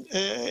cross,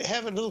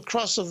 have a little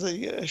cross of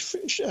the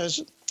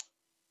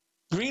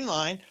green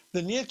line,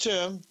 the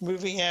near-term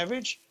moving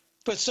average.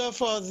 But so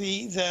far,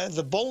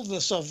 the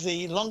boldness of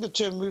the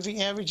longer-term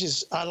moving average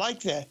is, I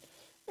like that.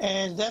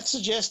 And that's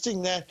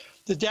suggesting that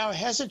the Dow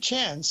has a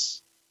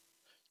chance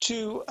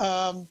to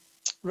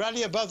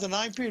rally above the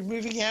 9-period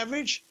moving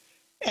average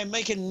and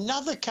make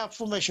another cup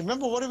formation.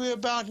 Remember, what are we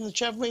about in the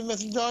Chapman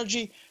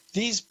methodology?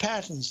 These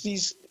patterns,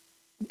 these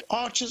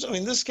arches, or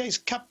in this case,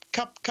 cup.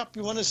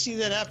 You want to see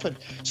that happen.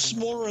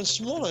 Smaller and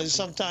smaller is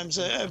sometimes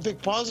a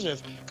big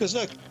positive. Because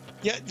look,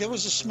 yeah, there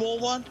was a small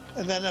one,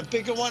 and then a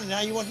bigger one, and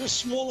now you want a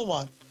smaller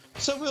one.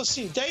 So we'll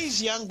see.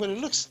 Day's young, but it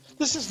looks,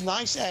 this is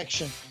nice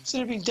action.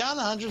 Instead of being down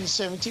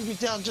 170, we're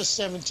down just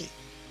 70.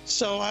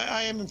 So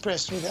I am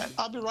impressed with that.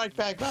 I'll be right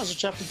back. Basil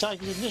Chapman,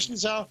 Tiger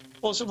Ignitions Hour.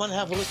 Also want to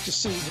have a look to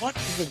see what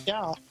the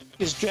Dow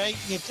is dragging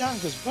it down,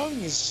 because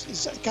Boeing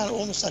is kind of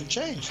almost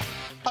unchanged.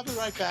 I'll be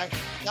right back.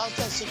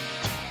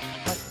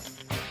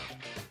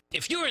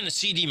 If you're in the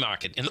CD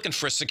market and looking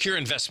for a secure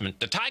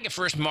investment, the Tiger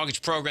First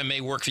Mortgage Program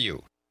may work for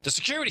you. The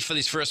security for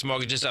these first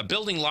mortgages are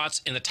building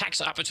lots in the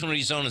Tax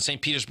Opportunity Zone in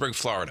St. Petersburg,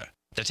 Florida.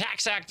 The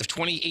Tax Act of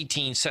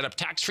 2018 set up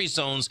tax-free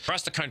zones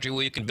across the country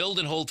where you can build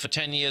and hold for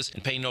 10 years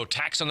and pay no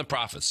tax on the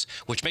profits,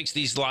 which makes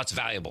these lots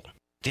valuable.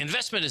 The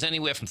investment is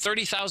anywhere from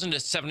 $30,000 to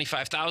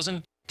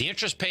 $75,000. The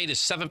interest paid is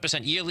 7%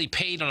 yearly,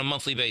 paid on a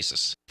monthly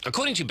basis.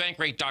 According to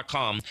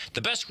Bankrate.com,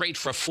 the best rate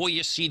for a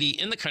 4-year CD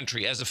in the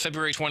country as of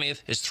February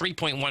 20th is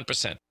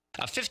 3.1%.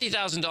 A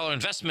 $50,000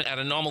 investment at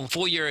a normal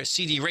 4-year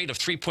CD rate of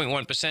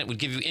 3.1% would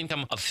give you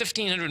income of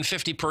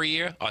 $1,550 per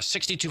year or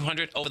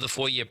 $6,200 over the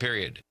 4-year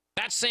period.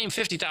 That same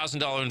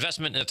 $50,000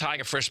 investment in the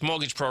Tiger First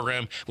Mortgage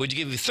Program would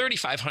give you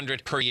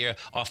 $3,500 per year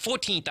or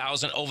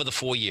 $14,000 over the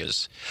 4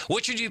 years.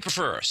 Which would you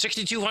prefer,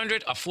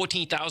 $6,200 or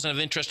 $14,000 of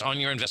interest on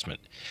your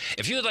investment?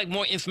 If you would like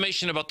more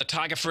information about the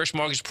Tiger First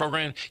Mortgage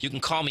Program, you can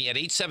call me at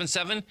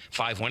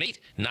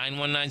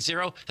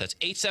 877-518-9190. That's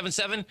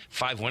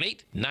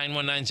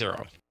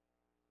 877-518-9190.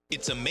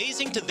 It's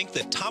amazing to think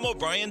that Tom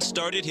O'Brien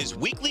started his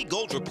weekly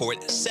gold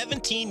report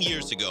 17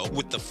 years ago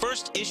with the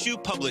first issue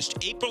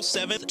published April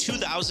 7th,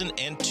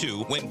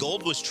 2002, when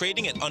gold was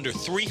trading at under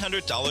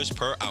 $300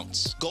 per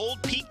ounce.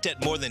 Gold peaked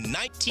at more than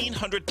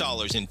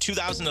 $1,900 in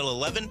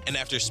 2011, and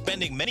after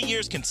spending many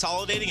years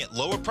consolidating at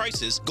lower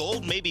prices,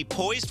 gold may be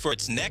poised for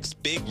its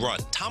next big run.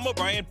 Tom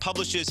O'Brien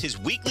publishes his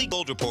weekly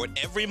gold report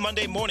every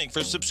Monday morning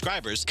for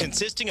subscribers,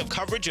 consisting of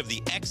coverage of the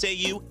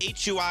XAU,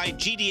 HUI,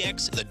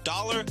 GDX, the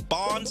dollar,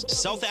 bonds,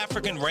 South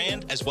African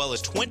rand, as well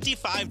as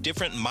 25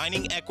 different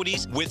mining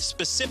equities with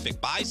specific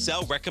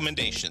buy-sell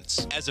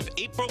recommendations. As of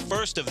April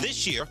 1st of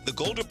this year, the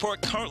Gold Report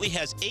currently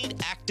has 8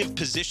 active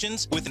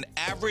positions with an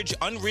average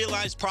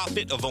unrealized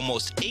profit of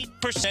almost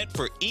 8%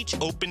 for each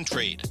open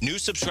trade. New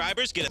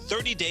subscribers get a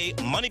 30-day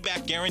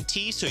money-back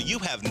guarantee, so you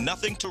have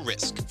nothing to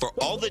risk. For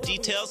all the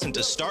details and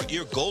to start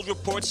your Gold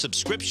Report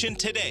subscription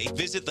today,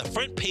 visit the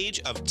front page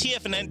of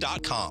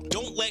TFNN.com.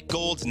 Don't let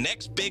gold's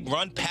next big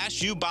run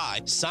pass you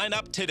by. Sign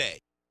up today.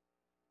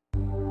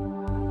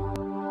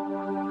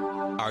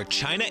 Are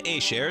China A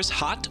shares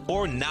hot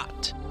or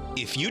not?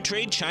 If you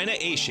trade China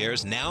A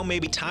shares, now may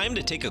be time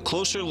to take a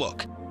closer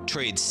look.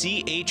 Trade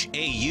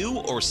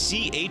CHAU or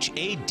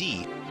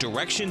CHAD,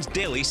 Directions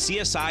Daily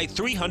CSI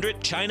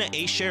 300 China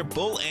A Share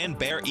Bull and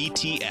Bear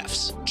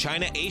ETFs.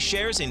 China A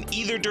shares in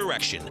either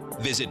direction.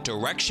 Visit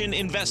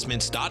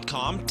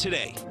directioninvestments.com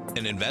today.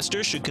 An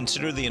investor should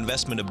consider the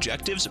investment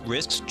objectives,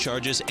 risks,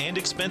 charges, and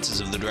expenses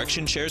of the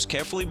Direction shares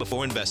carefully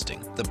before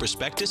investing. The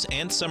prospectus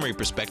and summary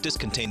prospectus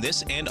contain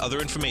this and other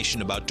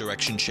information about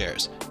Direction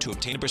shares. To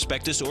obtain a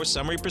prospectus or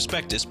summary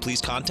prospectus,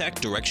 please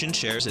contact Direction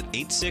shares at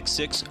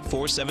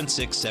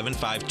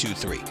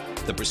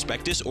 866-476-7523. The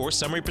prospectus or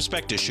summary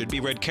prospectus should be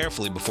read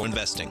carefully before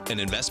investing.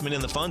 An investment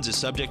in the funds is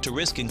subject to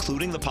risk,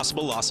 including the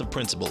possible loss of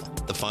principal.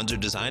 The funds are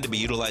designed to be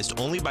utilized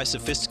only by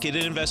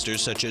sophisticated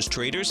investors such as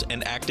traders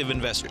and active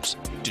investors.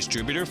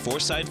 Distributor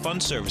Foresight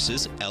Fund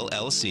Services,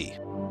 LLC.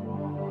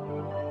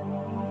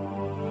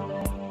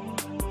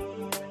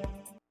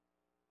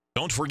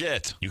 Don't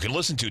forget, you can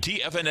listen to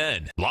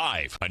TFNN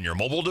live on your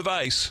mobile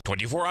device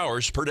 24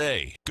 hours per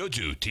day. Go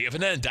to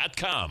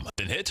TFNN.com,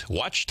 then hit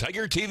Watch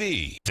Tiger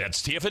TV.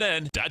 That's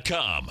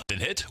TFNN.com, then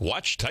hit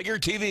Watch Tiger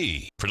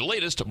TV for the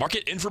latest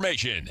market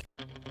information.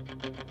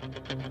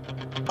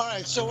 All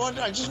right, so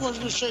I just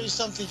wanted to show you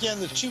something again.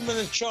 The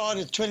 2-minute chart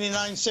at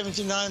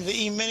 29.79,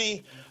 the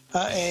E-mini,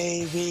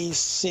 A, B,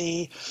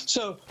 C.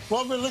 So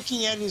what we're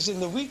looking at is in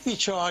the weekly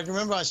chart.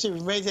 Remember, I said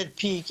we made that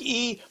peak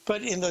E,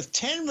 but in the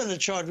 10-minute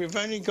chart, we've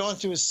only gone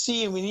to a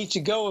C, and we need to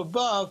go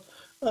above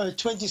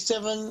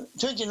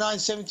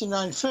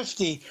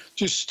 29.79.50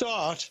 to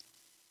start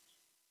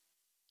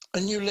a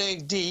new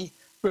leg D.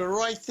 We're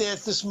right there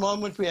at this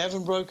moment. We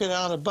haven't broken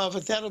out above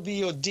it. That'll be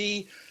your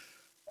D.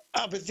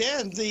 But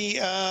then the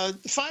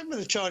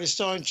 5-minute chart is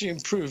starting to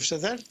improve, so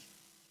that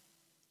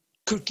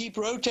could keep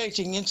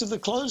rotating into the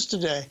close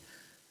today.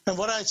 And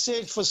what I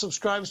said for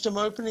subscribers to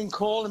my opening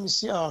call, let me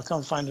see, I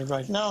can't find it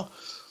right now,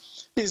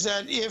 is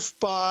that if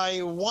by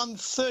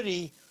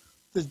 1:30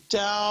 the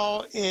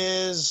Dow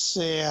is,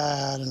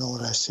 I don't know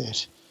what I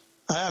said.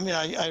 I mean,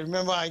 I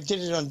remember I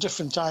did it on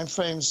different time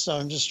frames, so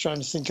I'm just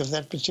trying to think of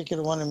that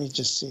particular one. Let me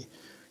just see.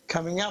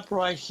 Coming up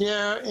right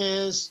here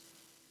is,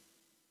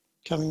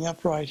 there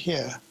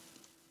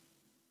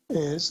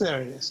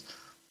it is.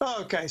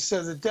 Okay,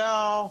 so the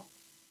Dow,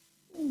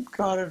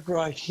 got it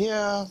right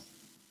here.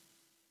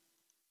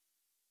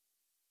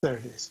 There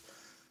it is.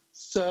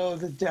 So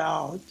the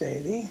Dow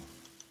daily.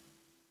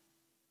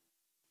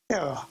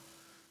 Yeah.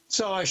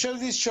 So I show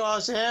these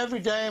charts every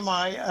day in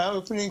my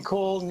opening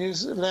call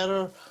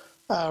newsletter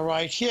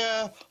right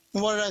here.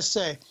 And what did I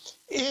say?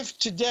 If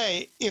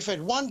today, if at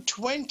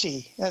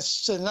 1:20,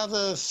 that's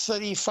another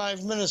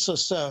 35 minutes or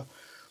so,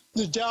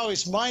 the Dow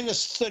is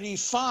minus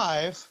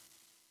 35,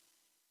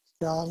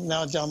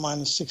 now down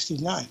minus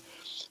 69.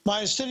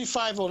 Minus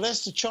 35 or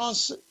less, the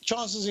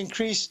chances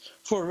increase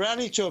for a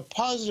rally to a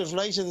positive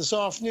later this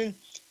afternoon.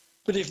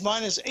 But if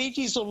minus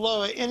 80s or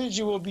lower,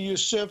 energy will be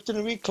usurped and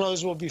a weak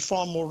close will be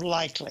far more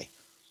likely.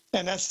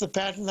 And that's the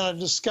pattern that I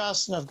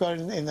discussed, and I've got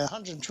it in the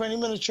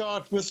 120-minute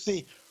chart with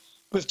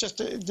just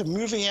the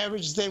moving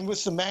average, then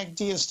with the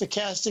MACD and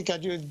stochastic. I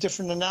do a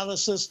different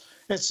analysis,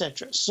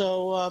 etc.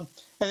 So, and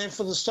then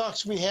for the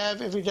stocks we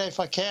have every day,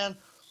 if I can,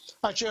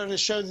 I try to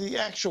show the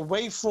actual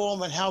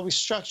waveform and how we're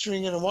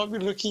structuring it and what we're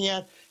looking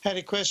at. Had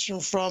a question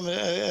from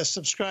a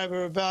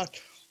subscriber about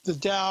the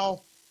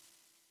Dow.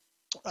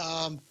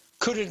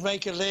 Could it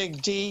make a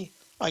leg D?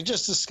 I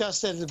just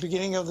discussed that at the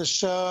beginning of the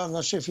show. I'm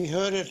not sure if you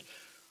heard it.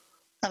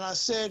 And I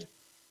said,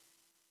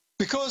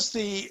 because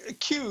the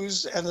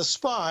Qs and the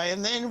SPY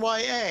and the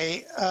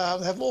NYA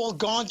have all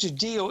gone to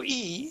D or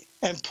E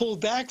and pulled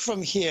back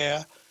from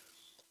here,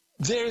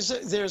 there's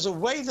a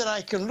way that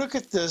I can look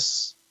at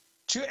this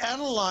to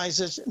analyze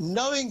it,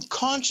 knowing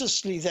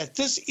consciously that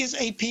this is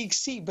a peak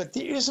C, but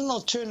there is an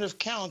alternative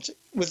count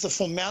with the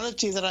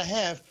formality that I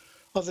have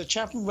of the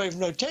Chapman wave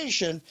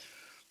notation,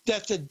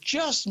 that the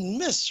just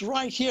miss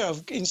right here,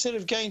 instead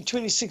of going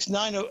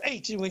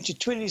 26,908, it went to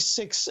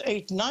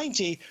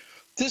 26,890.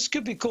 This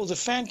could be called a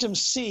phantom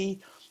C,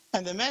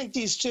 and the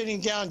MACD is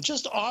turning down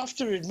just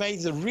after it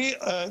made the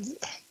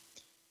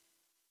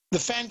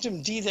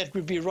phantom D that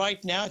would be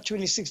right now,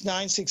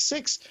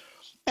 26,966.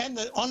 And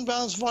the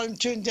on-balance volume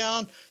turned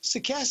down.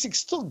 Stochastic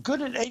still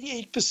good at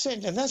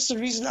 88%, and that's the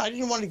reason I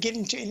didn't want to get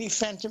into any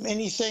phantom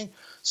anything.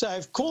 So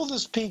I've called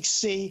this peak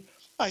C.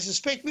 I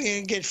suspect we're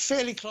going to get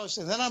fairly close,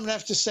 and then I'm going to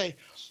have to say,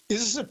 is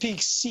this a peak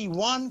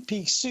C1,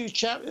 peak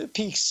C1,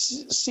 peak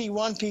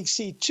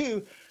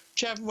C2,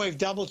 Chapman wave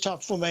double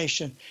top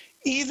formation.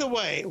 Either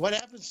way, what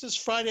happens this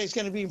Friday is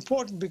going to be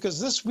important because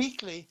this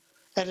weekly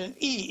at an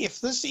E, if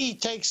this E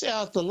takes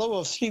out the low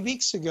of 3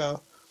 weeks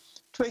ago,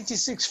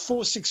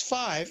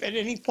 26,465 at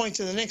any point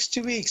in the next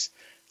 2 weeks,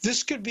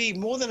 this could be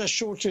more than a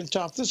short-term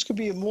top. This could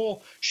be a more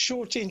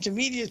short to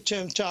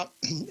intermediate-term top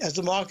as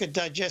the market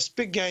digests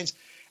big gains.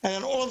 And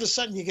then all of a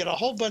sudden, you get a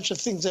whole bunch of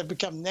things that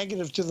become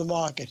negative to the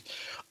market.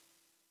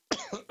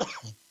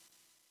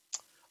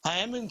 I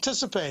am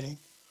anticipating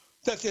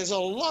that there's a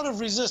lot of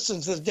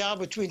resistance to the Dow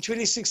between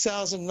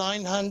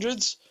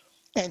 26,900s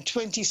and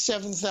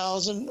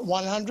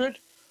 27,100.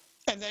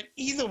 And that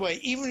either way,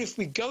 even if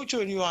we go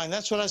to a new high, and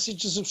that's what I said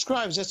to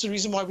subscribers, that's the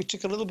reason why we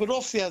took a little bit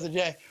off the other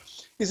day,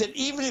 is that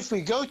even if we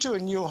go to a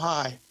new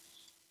high,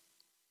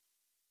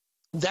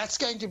 that's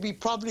going to be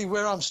probably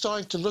where I'm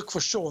starting to look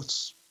for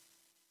shorts.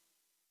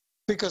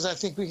 Because I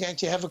think we're going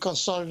to have a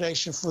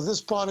consolidation for this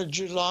part of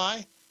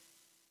July,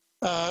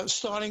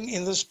 starting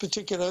in this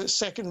particular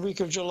second week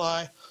of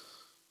July,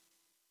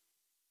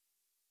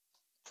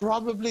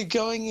 probably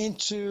going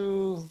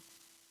into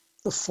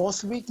the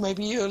fourth week,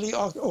 maybe early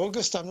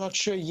August. I'm not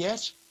sure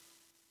yet.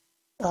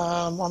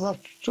 I'm not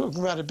talking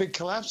about a big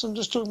collapse. I'm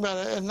just talking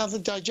about another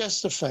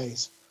digestive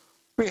phase.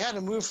 We had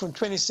a move from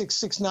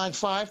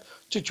 26,695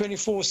 to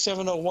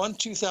 24,701,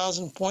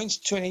 2,000 points,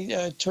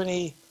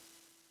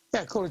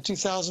 call it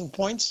 2,000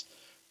 points.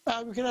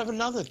 We could have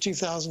another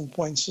 2,000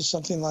 points or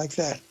something like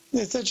that.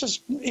 They're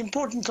just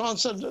important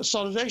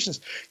consolidations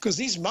because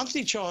these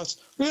monthly charts,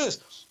 look at this,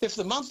 if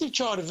the monthly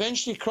chart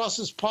eventually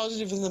crosses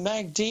positive in the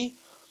MACD,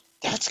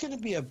 that's going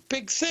to be a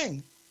big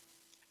thing.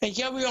 And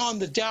here we are on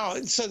the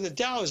Dow. So the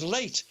Dow is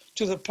late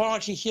to the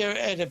party here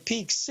at a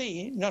peak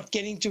C, not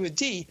getting to a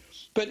D,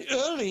 but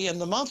early in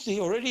the monthly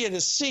already at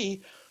a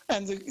C,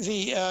 and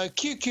the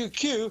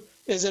QQQ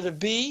is at a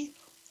B,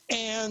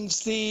 and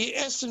the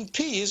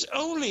S&P is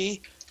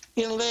only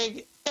in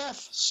leg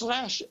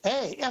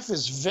F/A. F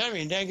is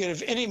very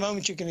negative. Any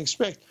moment you can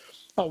expect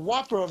a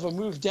whopper of a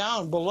move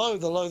down below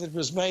the low that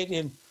was made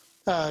in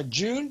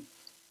June.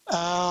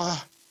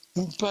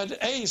 But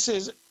A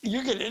says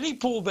you get any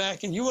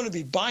pullback and you want to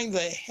be buying the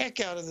heck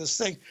out of this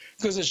thing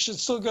because it should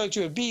still go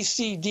to a B,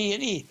 C, D,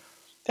 and E.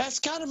 That's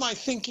kind of my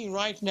thinking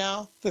right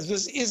now, that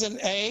this is an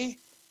A.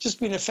 Just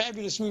been a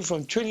fabulous move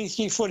from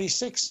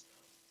 2346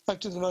 up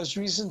to the most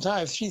recent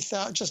high of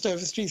 3,000, just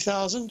over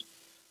 3,000.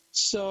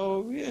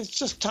 So it's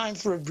just time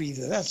for a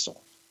breather, that's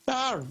all.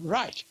 All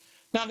right.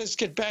 Now let's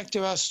get back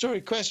to our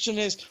story. Question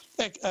is,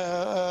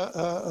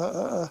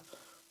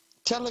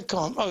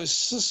 telecom. Oh,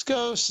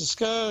 Cisco,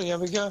 here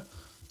we go.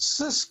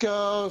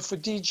 Cisco for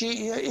DG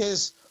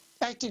is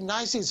acting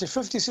nicely. It's a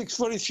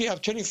 56.43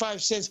 up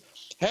 25 cents.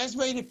 Has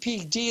made a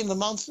peak D in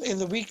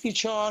the weekly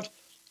chart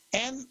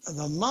and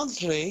the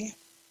monthly.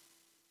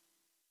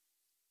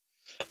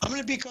 I'm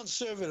going to be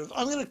conservative.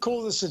 I'm going to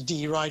call this a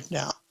D right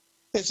now.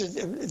 It's a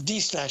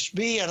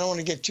D/B. I don't want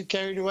to get too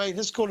carried away.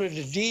 Let's call it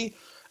a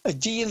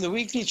D in the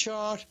weekly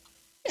chart,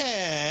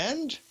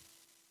 and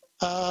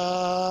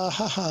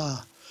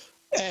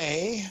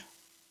A,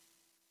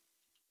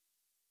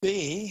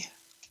 B,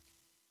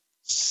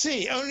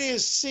 C. Only a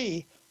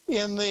C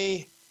in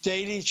the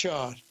daily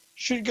chart.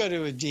 Should go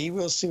to a D.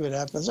 We'll see what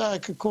happens. I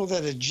could call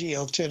that a G,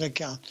 alternate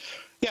count.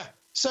 Yeah,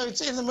 so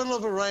it's in the middle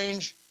of a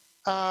range.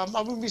 I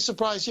wouldn't be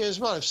surprised here as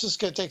well if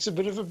Cisco takes a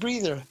bit of a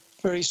breather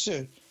very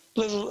soon.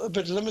 A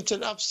bit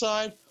limited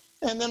upside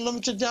and then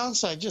limited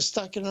downside, just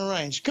stuck in a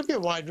range. Could be a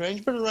wide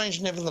range, but a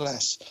range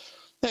nevertheless.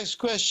 Next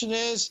question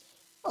is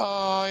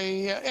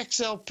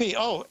XLP.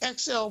 Oh,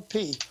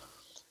 XLP.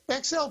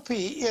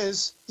 XLP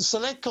is the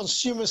Select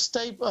Consumer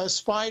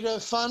Spider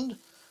Fund.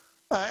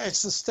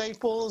 It's the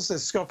staples.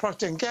 It's got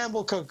Procter &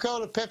 Gamble,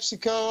 Coca-Cola,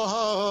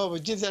 PepsiCo.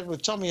 We did that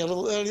with Tommy a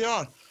little earlier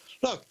on.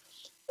 Look,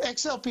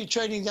 XLP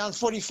trading down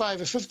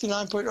 45 at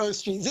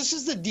 59.03. This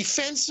is the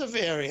defensive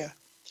area.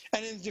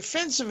 And in the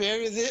defensive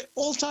area, they're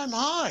all-time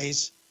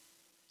highs.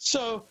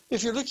 So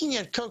if you're looking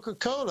at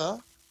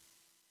Coca-Cola,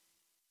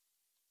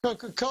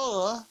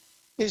 Coca-Cola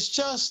is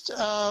just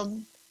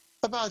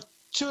about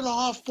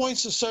 2.5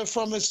 points or so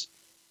from its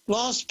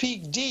last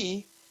peak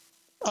D,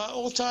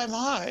 all-time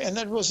high. And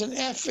that was an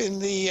F in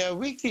the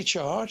weekly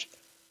chart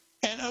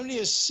and only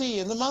a C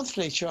in the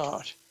monthly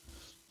chart.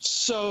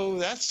 So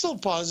that's still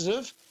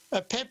positive.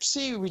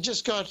 Pepsi, we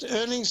just got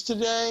earnings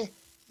today.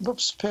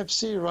 Whoops,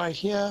 Pepsi right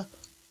here.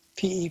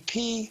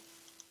 PEP.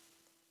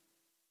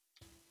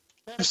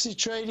 Pepsi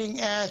trading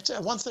at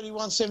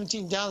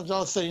 131.17 down to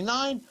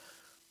 $1.39.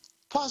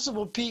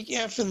 Possible peak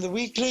F in the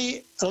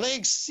weekly,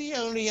 leg C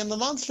only in the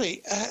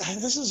monthly.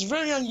 This is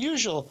very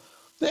unusual.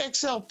 The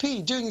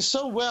XLP doing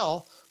so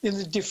well in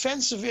the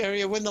defensive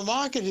area when the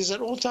market is at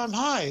all-time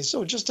highs,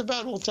 or just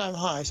about all-time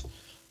highs.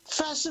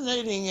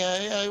 Fascinating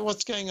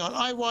what's going on.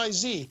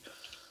 IYZ.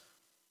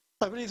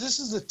 I believe this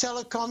is the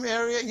telecom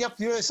area. Yep,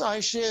 US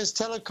iShares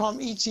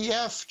Telecom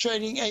ETF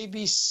trading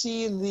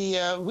ABC in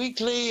the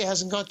weekly.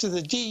 Hasn't got to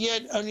the D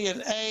yet. Only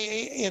an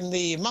A in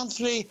the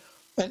monthly,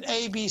 an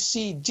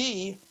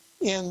ABCD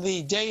in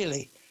the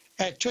daily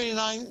at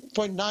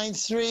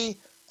 29.93,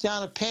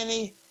 down a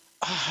penny.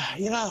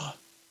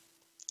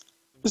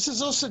 this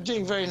is also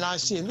doing very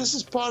nicely, and this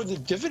is part of the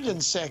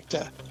dividend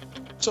sector.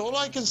 So all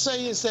I can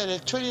say is that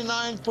at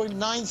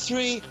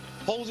 29.93,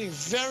 holding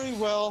very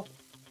well.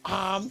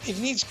 It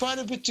needs quite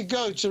a bit to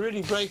go to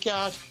really break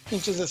out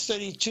into the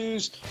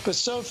 32s, but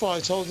so far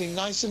it's holding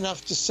nice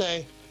enough to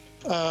say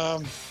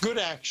good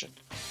action.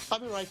 I'll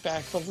be right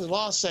back for the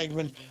last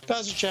segment.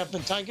 Basil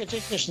Chapman, Tiger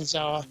Technicians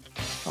Hour.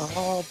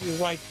 I'll be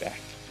right back.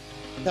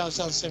 Now it's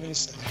on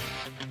 77.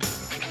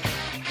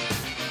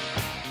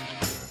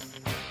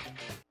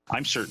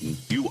 I'm certain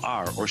you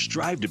are or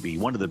strive to be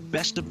one of the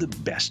best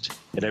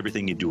at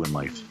everything you do in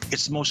life.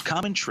 It's the most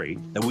common trait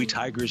that we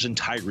tigers and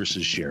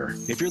tigresses share.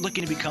 If you're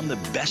looking to become the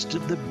best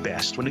of the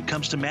best when it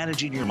comes to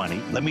managing your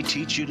money, let me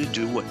teach you to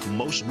do what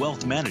most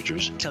wealth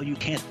managers tell you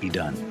can't be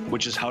done,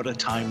 which is how to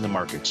time the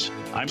markets.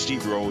 I'm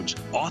Steve Rhodes,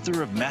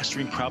 author of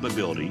Mastering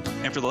Probability,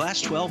 and for the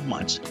last 12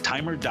 months,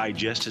 Timer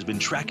Digest has been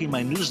tracking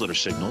my newsletter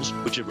signals,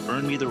 which have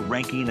earned me the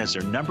ranking as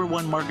their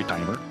 #1 market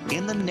timer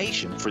in the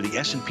nation for the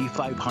S&P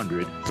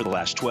 500 for the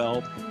last 12,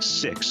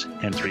 6,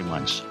 and 3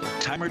 months.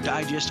 Timer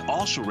Digest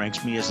also ranks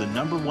me as the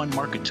 #1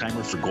 market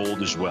timer for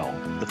gold as well.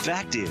 The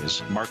fact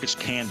is, markets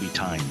can be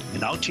timed,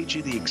 and I'll teach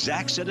you the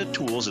exact set of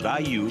tools that I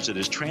use that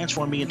has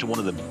transformed me into one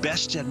of the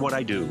best at what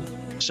I do.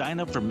 Sign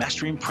up for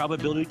Mastering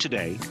Probability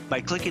today by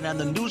clicking on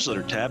the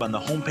newsletter tab on the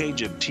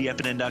homepage of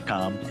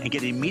TFNN.com and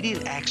get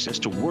immediate access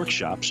to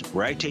workshops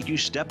where I take you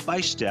step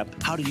by step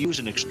how to use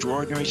an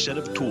extraordinary set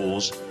of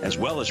tools as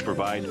well as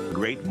provide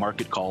great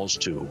market calls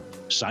too.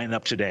 Sign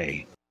up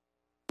today.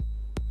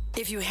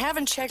 If you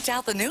haven't checked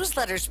out the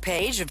newsletters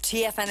page of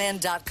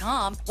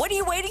TFNN.com, what are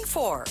you waiting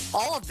for?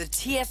 All of the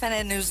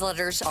TFNN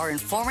newsletters are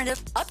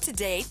informative,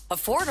 up-to-date,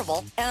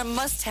 affordable, and a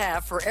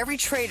must-have for every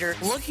trader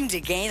looking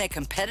to gain a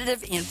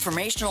competitive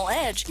informational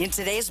edge in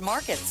today's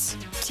markets.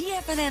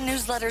 TFNN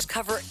newsletters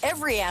cover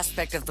every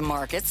aspect of the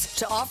markets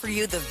to offer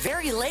you the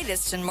very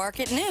latest in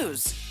market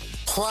news.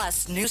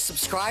 Plus, new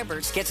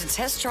subscribers get to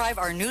test drive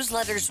our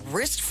newsletters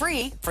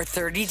risk-free for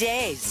 30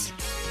 days.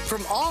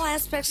 From all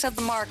aspects of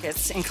the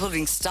markets,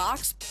 including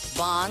stocks,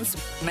 bonds,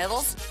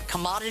 metals,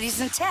 commodities,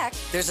 and tech,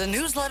 there's a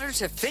newsletter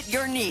to fit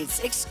your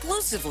needs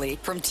exclusively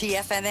from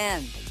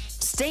TFNN.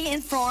 Stay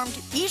informed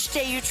each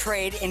day you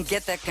trade and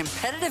get that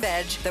competitive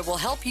edge that will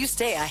help you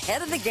stay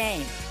ahead of the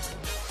game.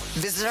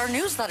 Visit our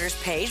newsletters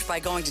page by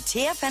going to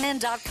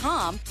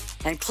TFNN.com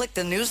and click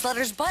the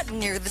newsletters button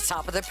near the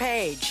top of the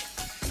page.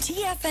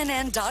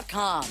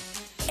 TFNN.com,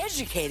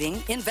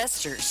 educating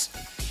investors.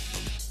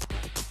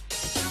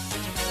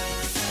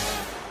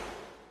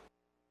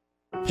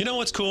 You know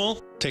what's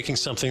cool? Taking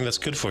something that's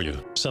good for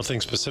you. Something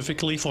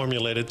specifically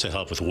formulated to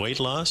help with weight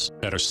loss,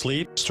 better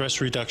sleep, stress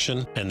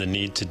reduction, and the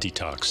need to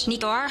detox.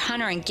 Nico, our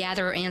hunter and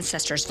gatherer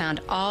ancestors found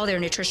all their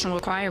nutritional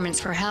requirements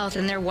for health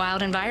in their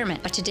wild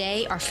environment. But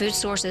today, our food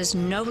sources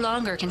no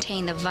longer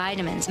contain the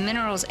vitamins,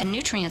 minerals, and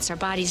nutrients our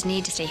bodies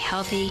need to stay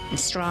healthy and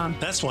strong.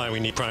 That's why we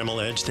need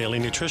Primal Edge Daily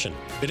Nutrition.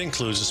 It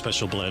includes a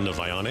special blend of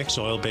ionic,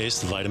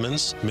 soil-based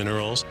vitamins,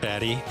 minerals,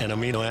 fatty, and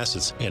amino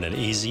acids in an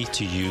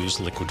easy-to-use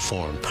liquid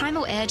form.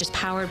 Primal Edge is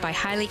powered by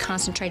highly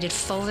concentrated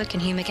fulvic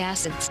and humic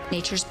acids,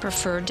 nature's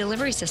preferred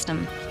delivery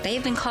system. They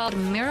have been called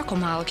miracle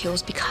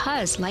molecules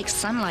because, like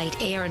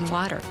sunlight, air, and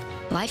water,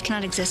 life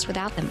cannot exist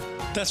without them.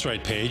 That's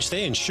right, Paige.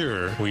 They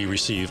ensure we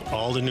receive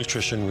all the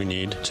nutrition we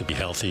need to be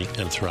healthy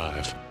and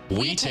thrive.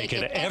 We take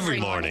it every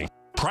morning.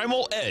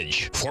 Primal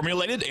Edge,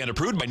 formulated and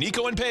approved by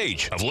Nico and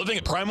Paige of Living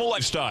a Primal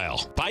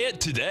Lifestyle. Buy it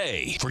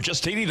today for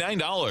just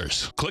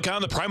 $89. Click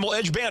on the Primal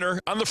Edge banner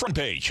on the front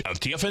page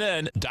of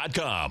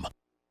TFNN.com.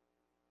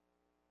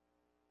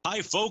 Hi,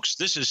 folks.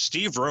 This is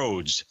Steve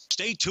Rhodes.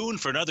 Stay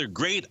tuned for another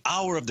great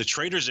hour of the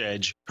Trader's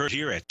Edge heard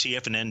here at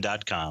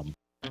TFNN.com.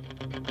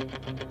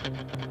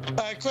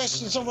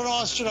 Question someone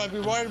asked, should I be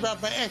worried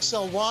about my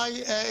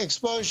XLY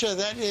exposure?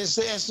 That is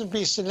the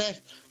S&P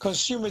Select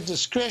Consumer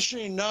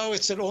Discretionary. No,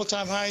 it's at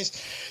all-time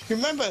highs. You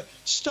remember,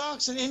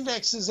 stocks and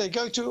indexes, they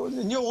go to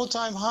new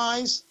all-time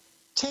highs,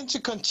 tend to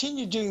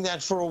continue doing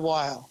that for a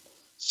while.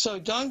 So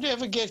don't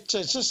ever get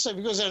just say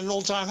because it's at an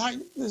all-time high.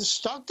 The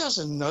stock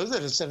doesn't know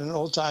that it's at an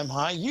all-time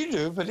high. You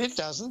do, but it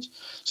doesn't.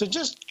 So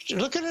just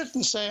look at it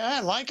and say, I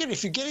like it.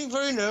 If you're getting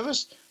very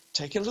nervous,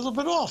 take a little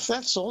bit off.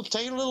 That's all.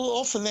 Take a little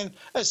off and then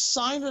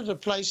assign it a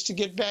place to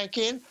get back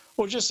in,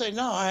 or just say,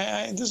 no,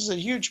 this is a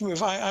huge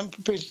move. I'm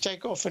prepared to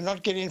take off and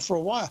not get in for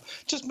a while.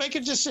 Just make a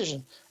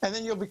decision, and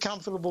then you'll be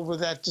comfortable with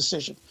that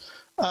decision.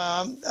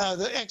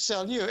 The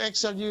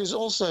XLU is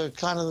also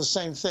kind of the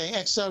same thing.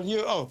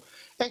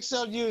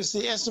 XLU is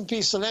the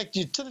S&P Select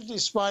Utility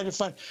Spider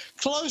Fund,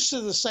 close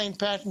to the same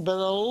pattern, but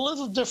a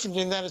little different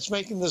in that it's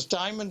making this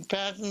diamond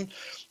pattern.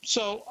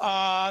 So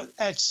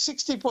at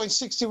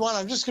 60.61,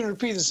 I'm just going to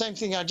repeat the same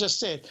thing I just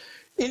said.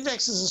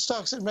 Indexes and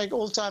stocks that make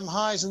all-time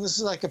highs, and this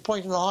is like 1.5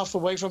 points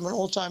away from an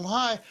all-time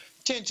high,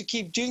 tend to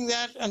keep doing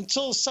that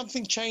until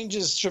something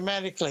changes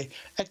dramatically.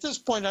 At this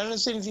point, I don't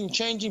see anything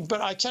changing, but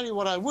I tell you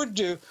what I would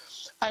do.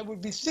 I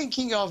would be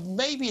thinking of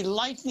maybe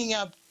lightening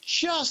up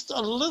just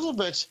a little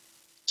bit.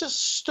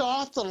 Just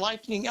start the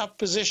lightening up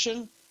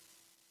position.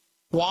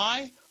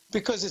 Why?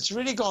 because it's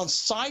really gone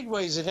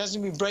sideways. It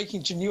hasn't been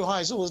breaking to new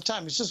highs all the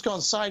time. It's just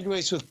gone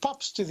sideways with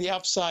pops to the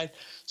upside.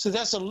 So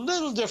that's a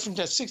little different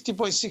at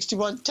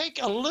 60.61.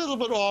 Take a little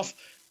bit off,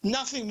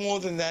 nothing more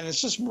than that.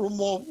 It's just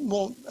more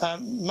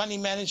money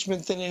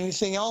management than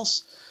anything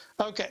else.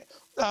 Okay,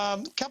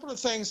 couple of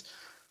things.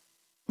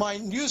 My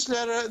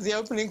newsletter, the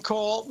opening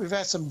call, we've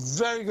had some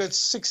very good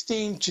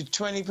 16 to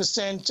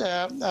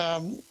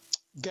 20%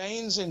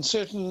 gains in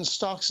certain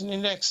stocks and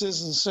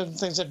indexes and certain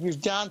things that we've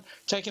done,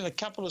 taken a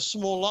couple of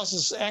small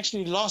losses,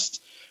 actually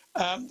lost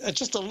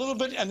just a little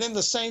bit, and then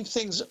the same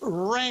things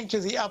ran to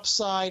the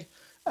upside.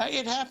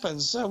 It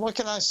happens. What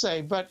can I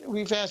say? But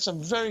we've had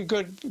some very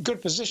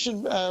good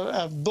position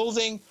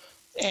building,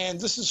 and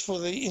this is for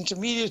the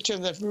intermediate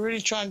term that we're really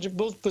trying to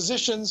build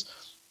positions.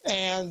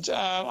 And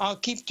I'll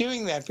keep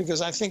doing that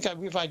because I think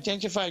we've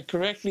identified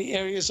correctly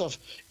areas of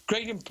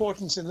great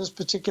importance in this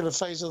particular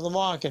phase of the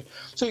market.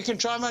 So you can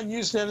try my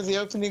newsletter, the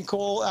opening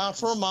call, out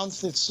for a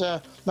month. It's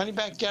money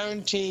back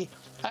guarantee.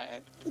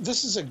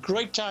 This is a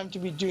great time to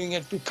be doing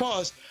it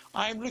because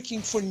I'm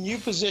looking for new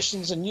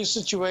positions and new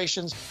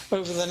situations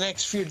over the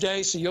next few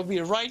days. So you'll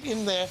be right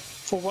in there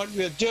for what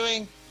we're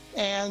doing.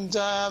 And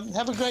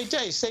have a great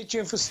day. Stay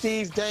tuned for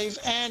Steve, Dave,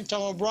 and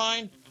Tom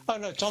O'Brien. Oh,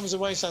 no, Tom's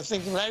away, so I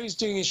think Larry's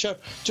doing his show.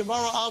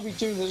 Tomorrow I'll be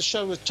doing the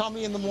show with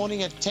Tommy in the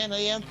morning at 10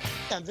 a.m.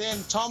 and then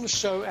Tom's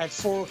show at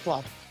 4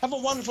 o'clock. Have a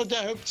wonderful day.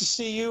 I hope to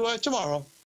see you tomorrow.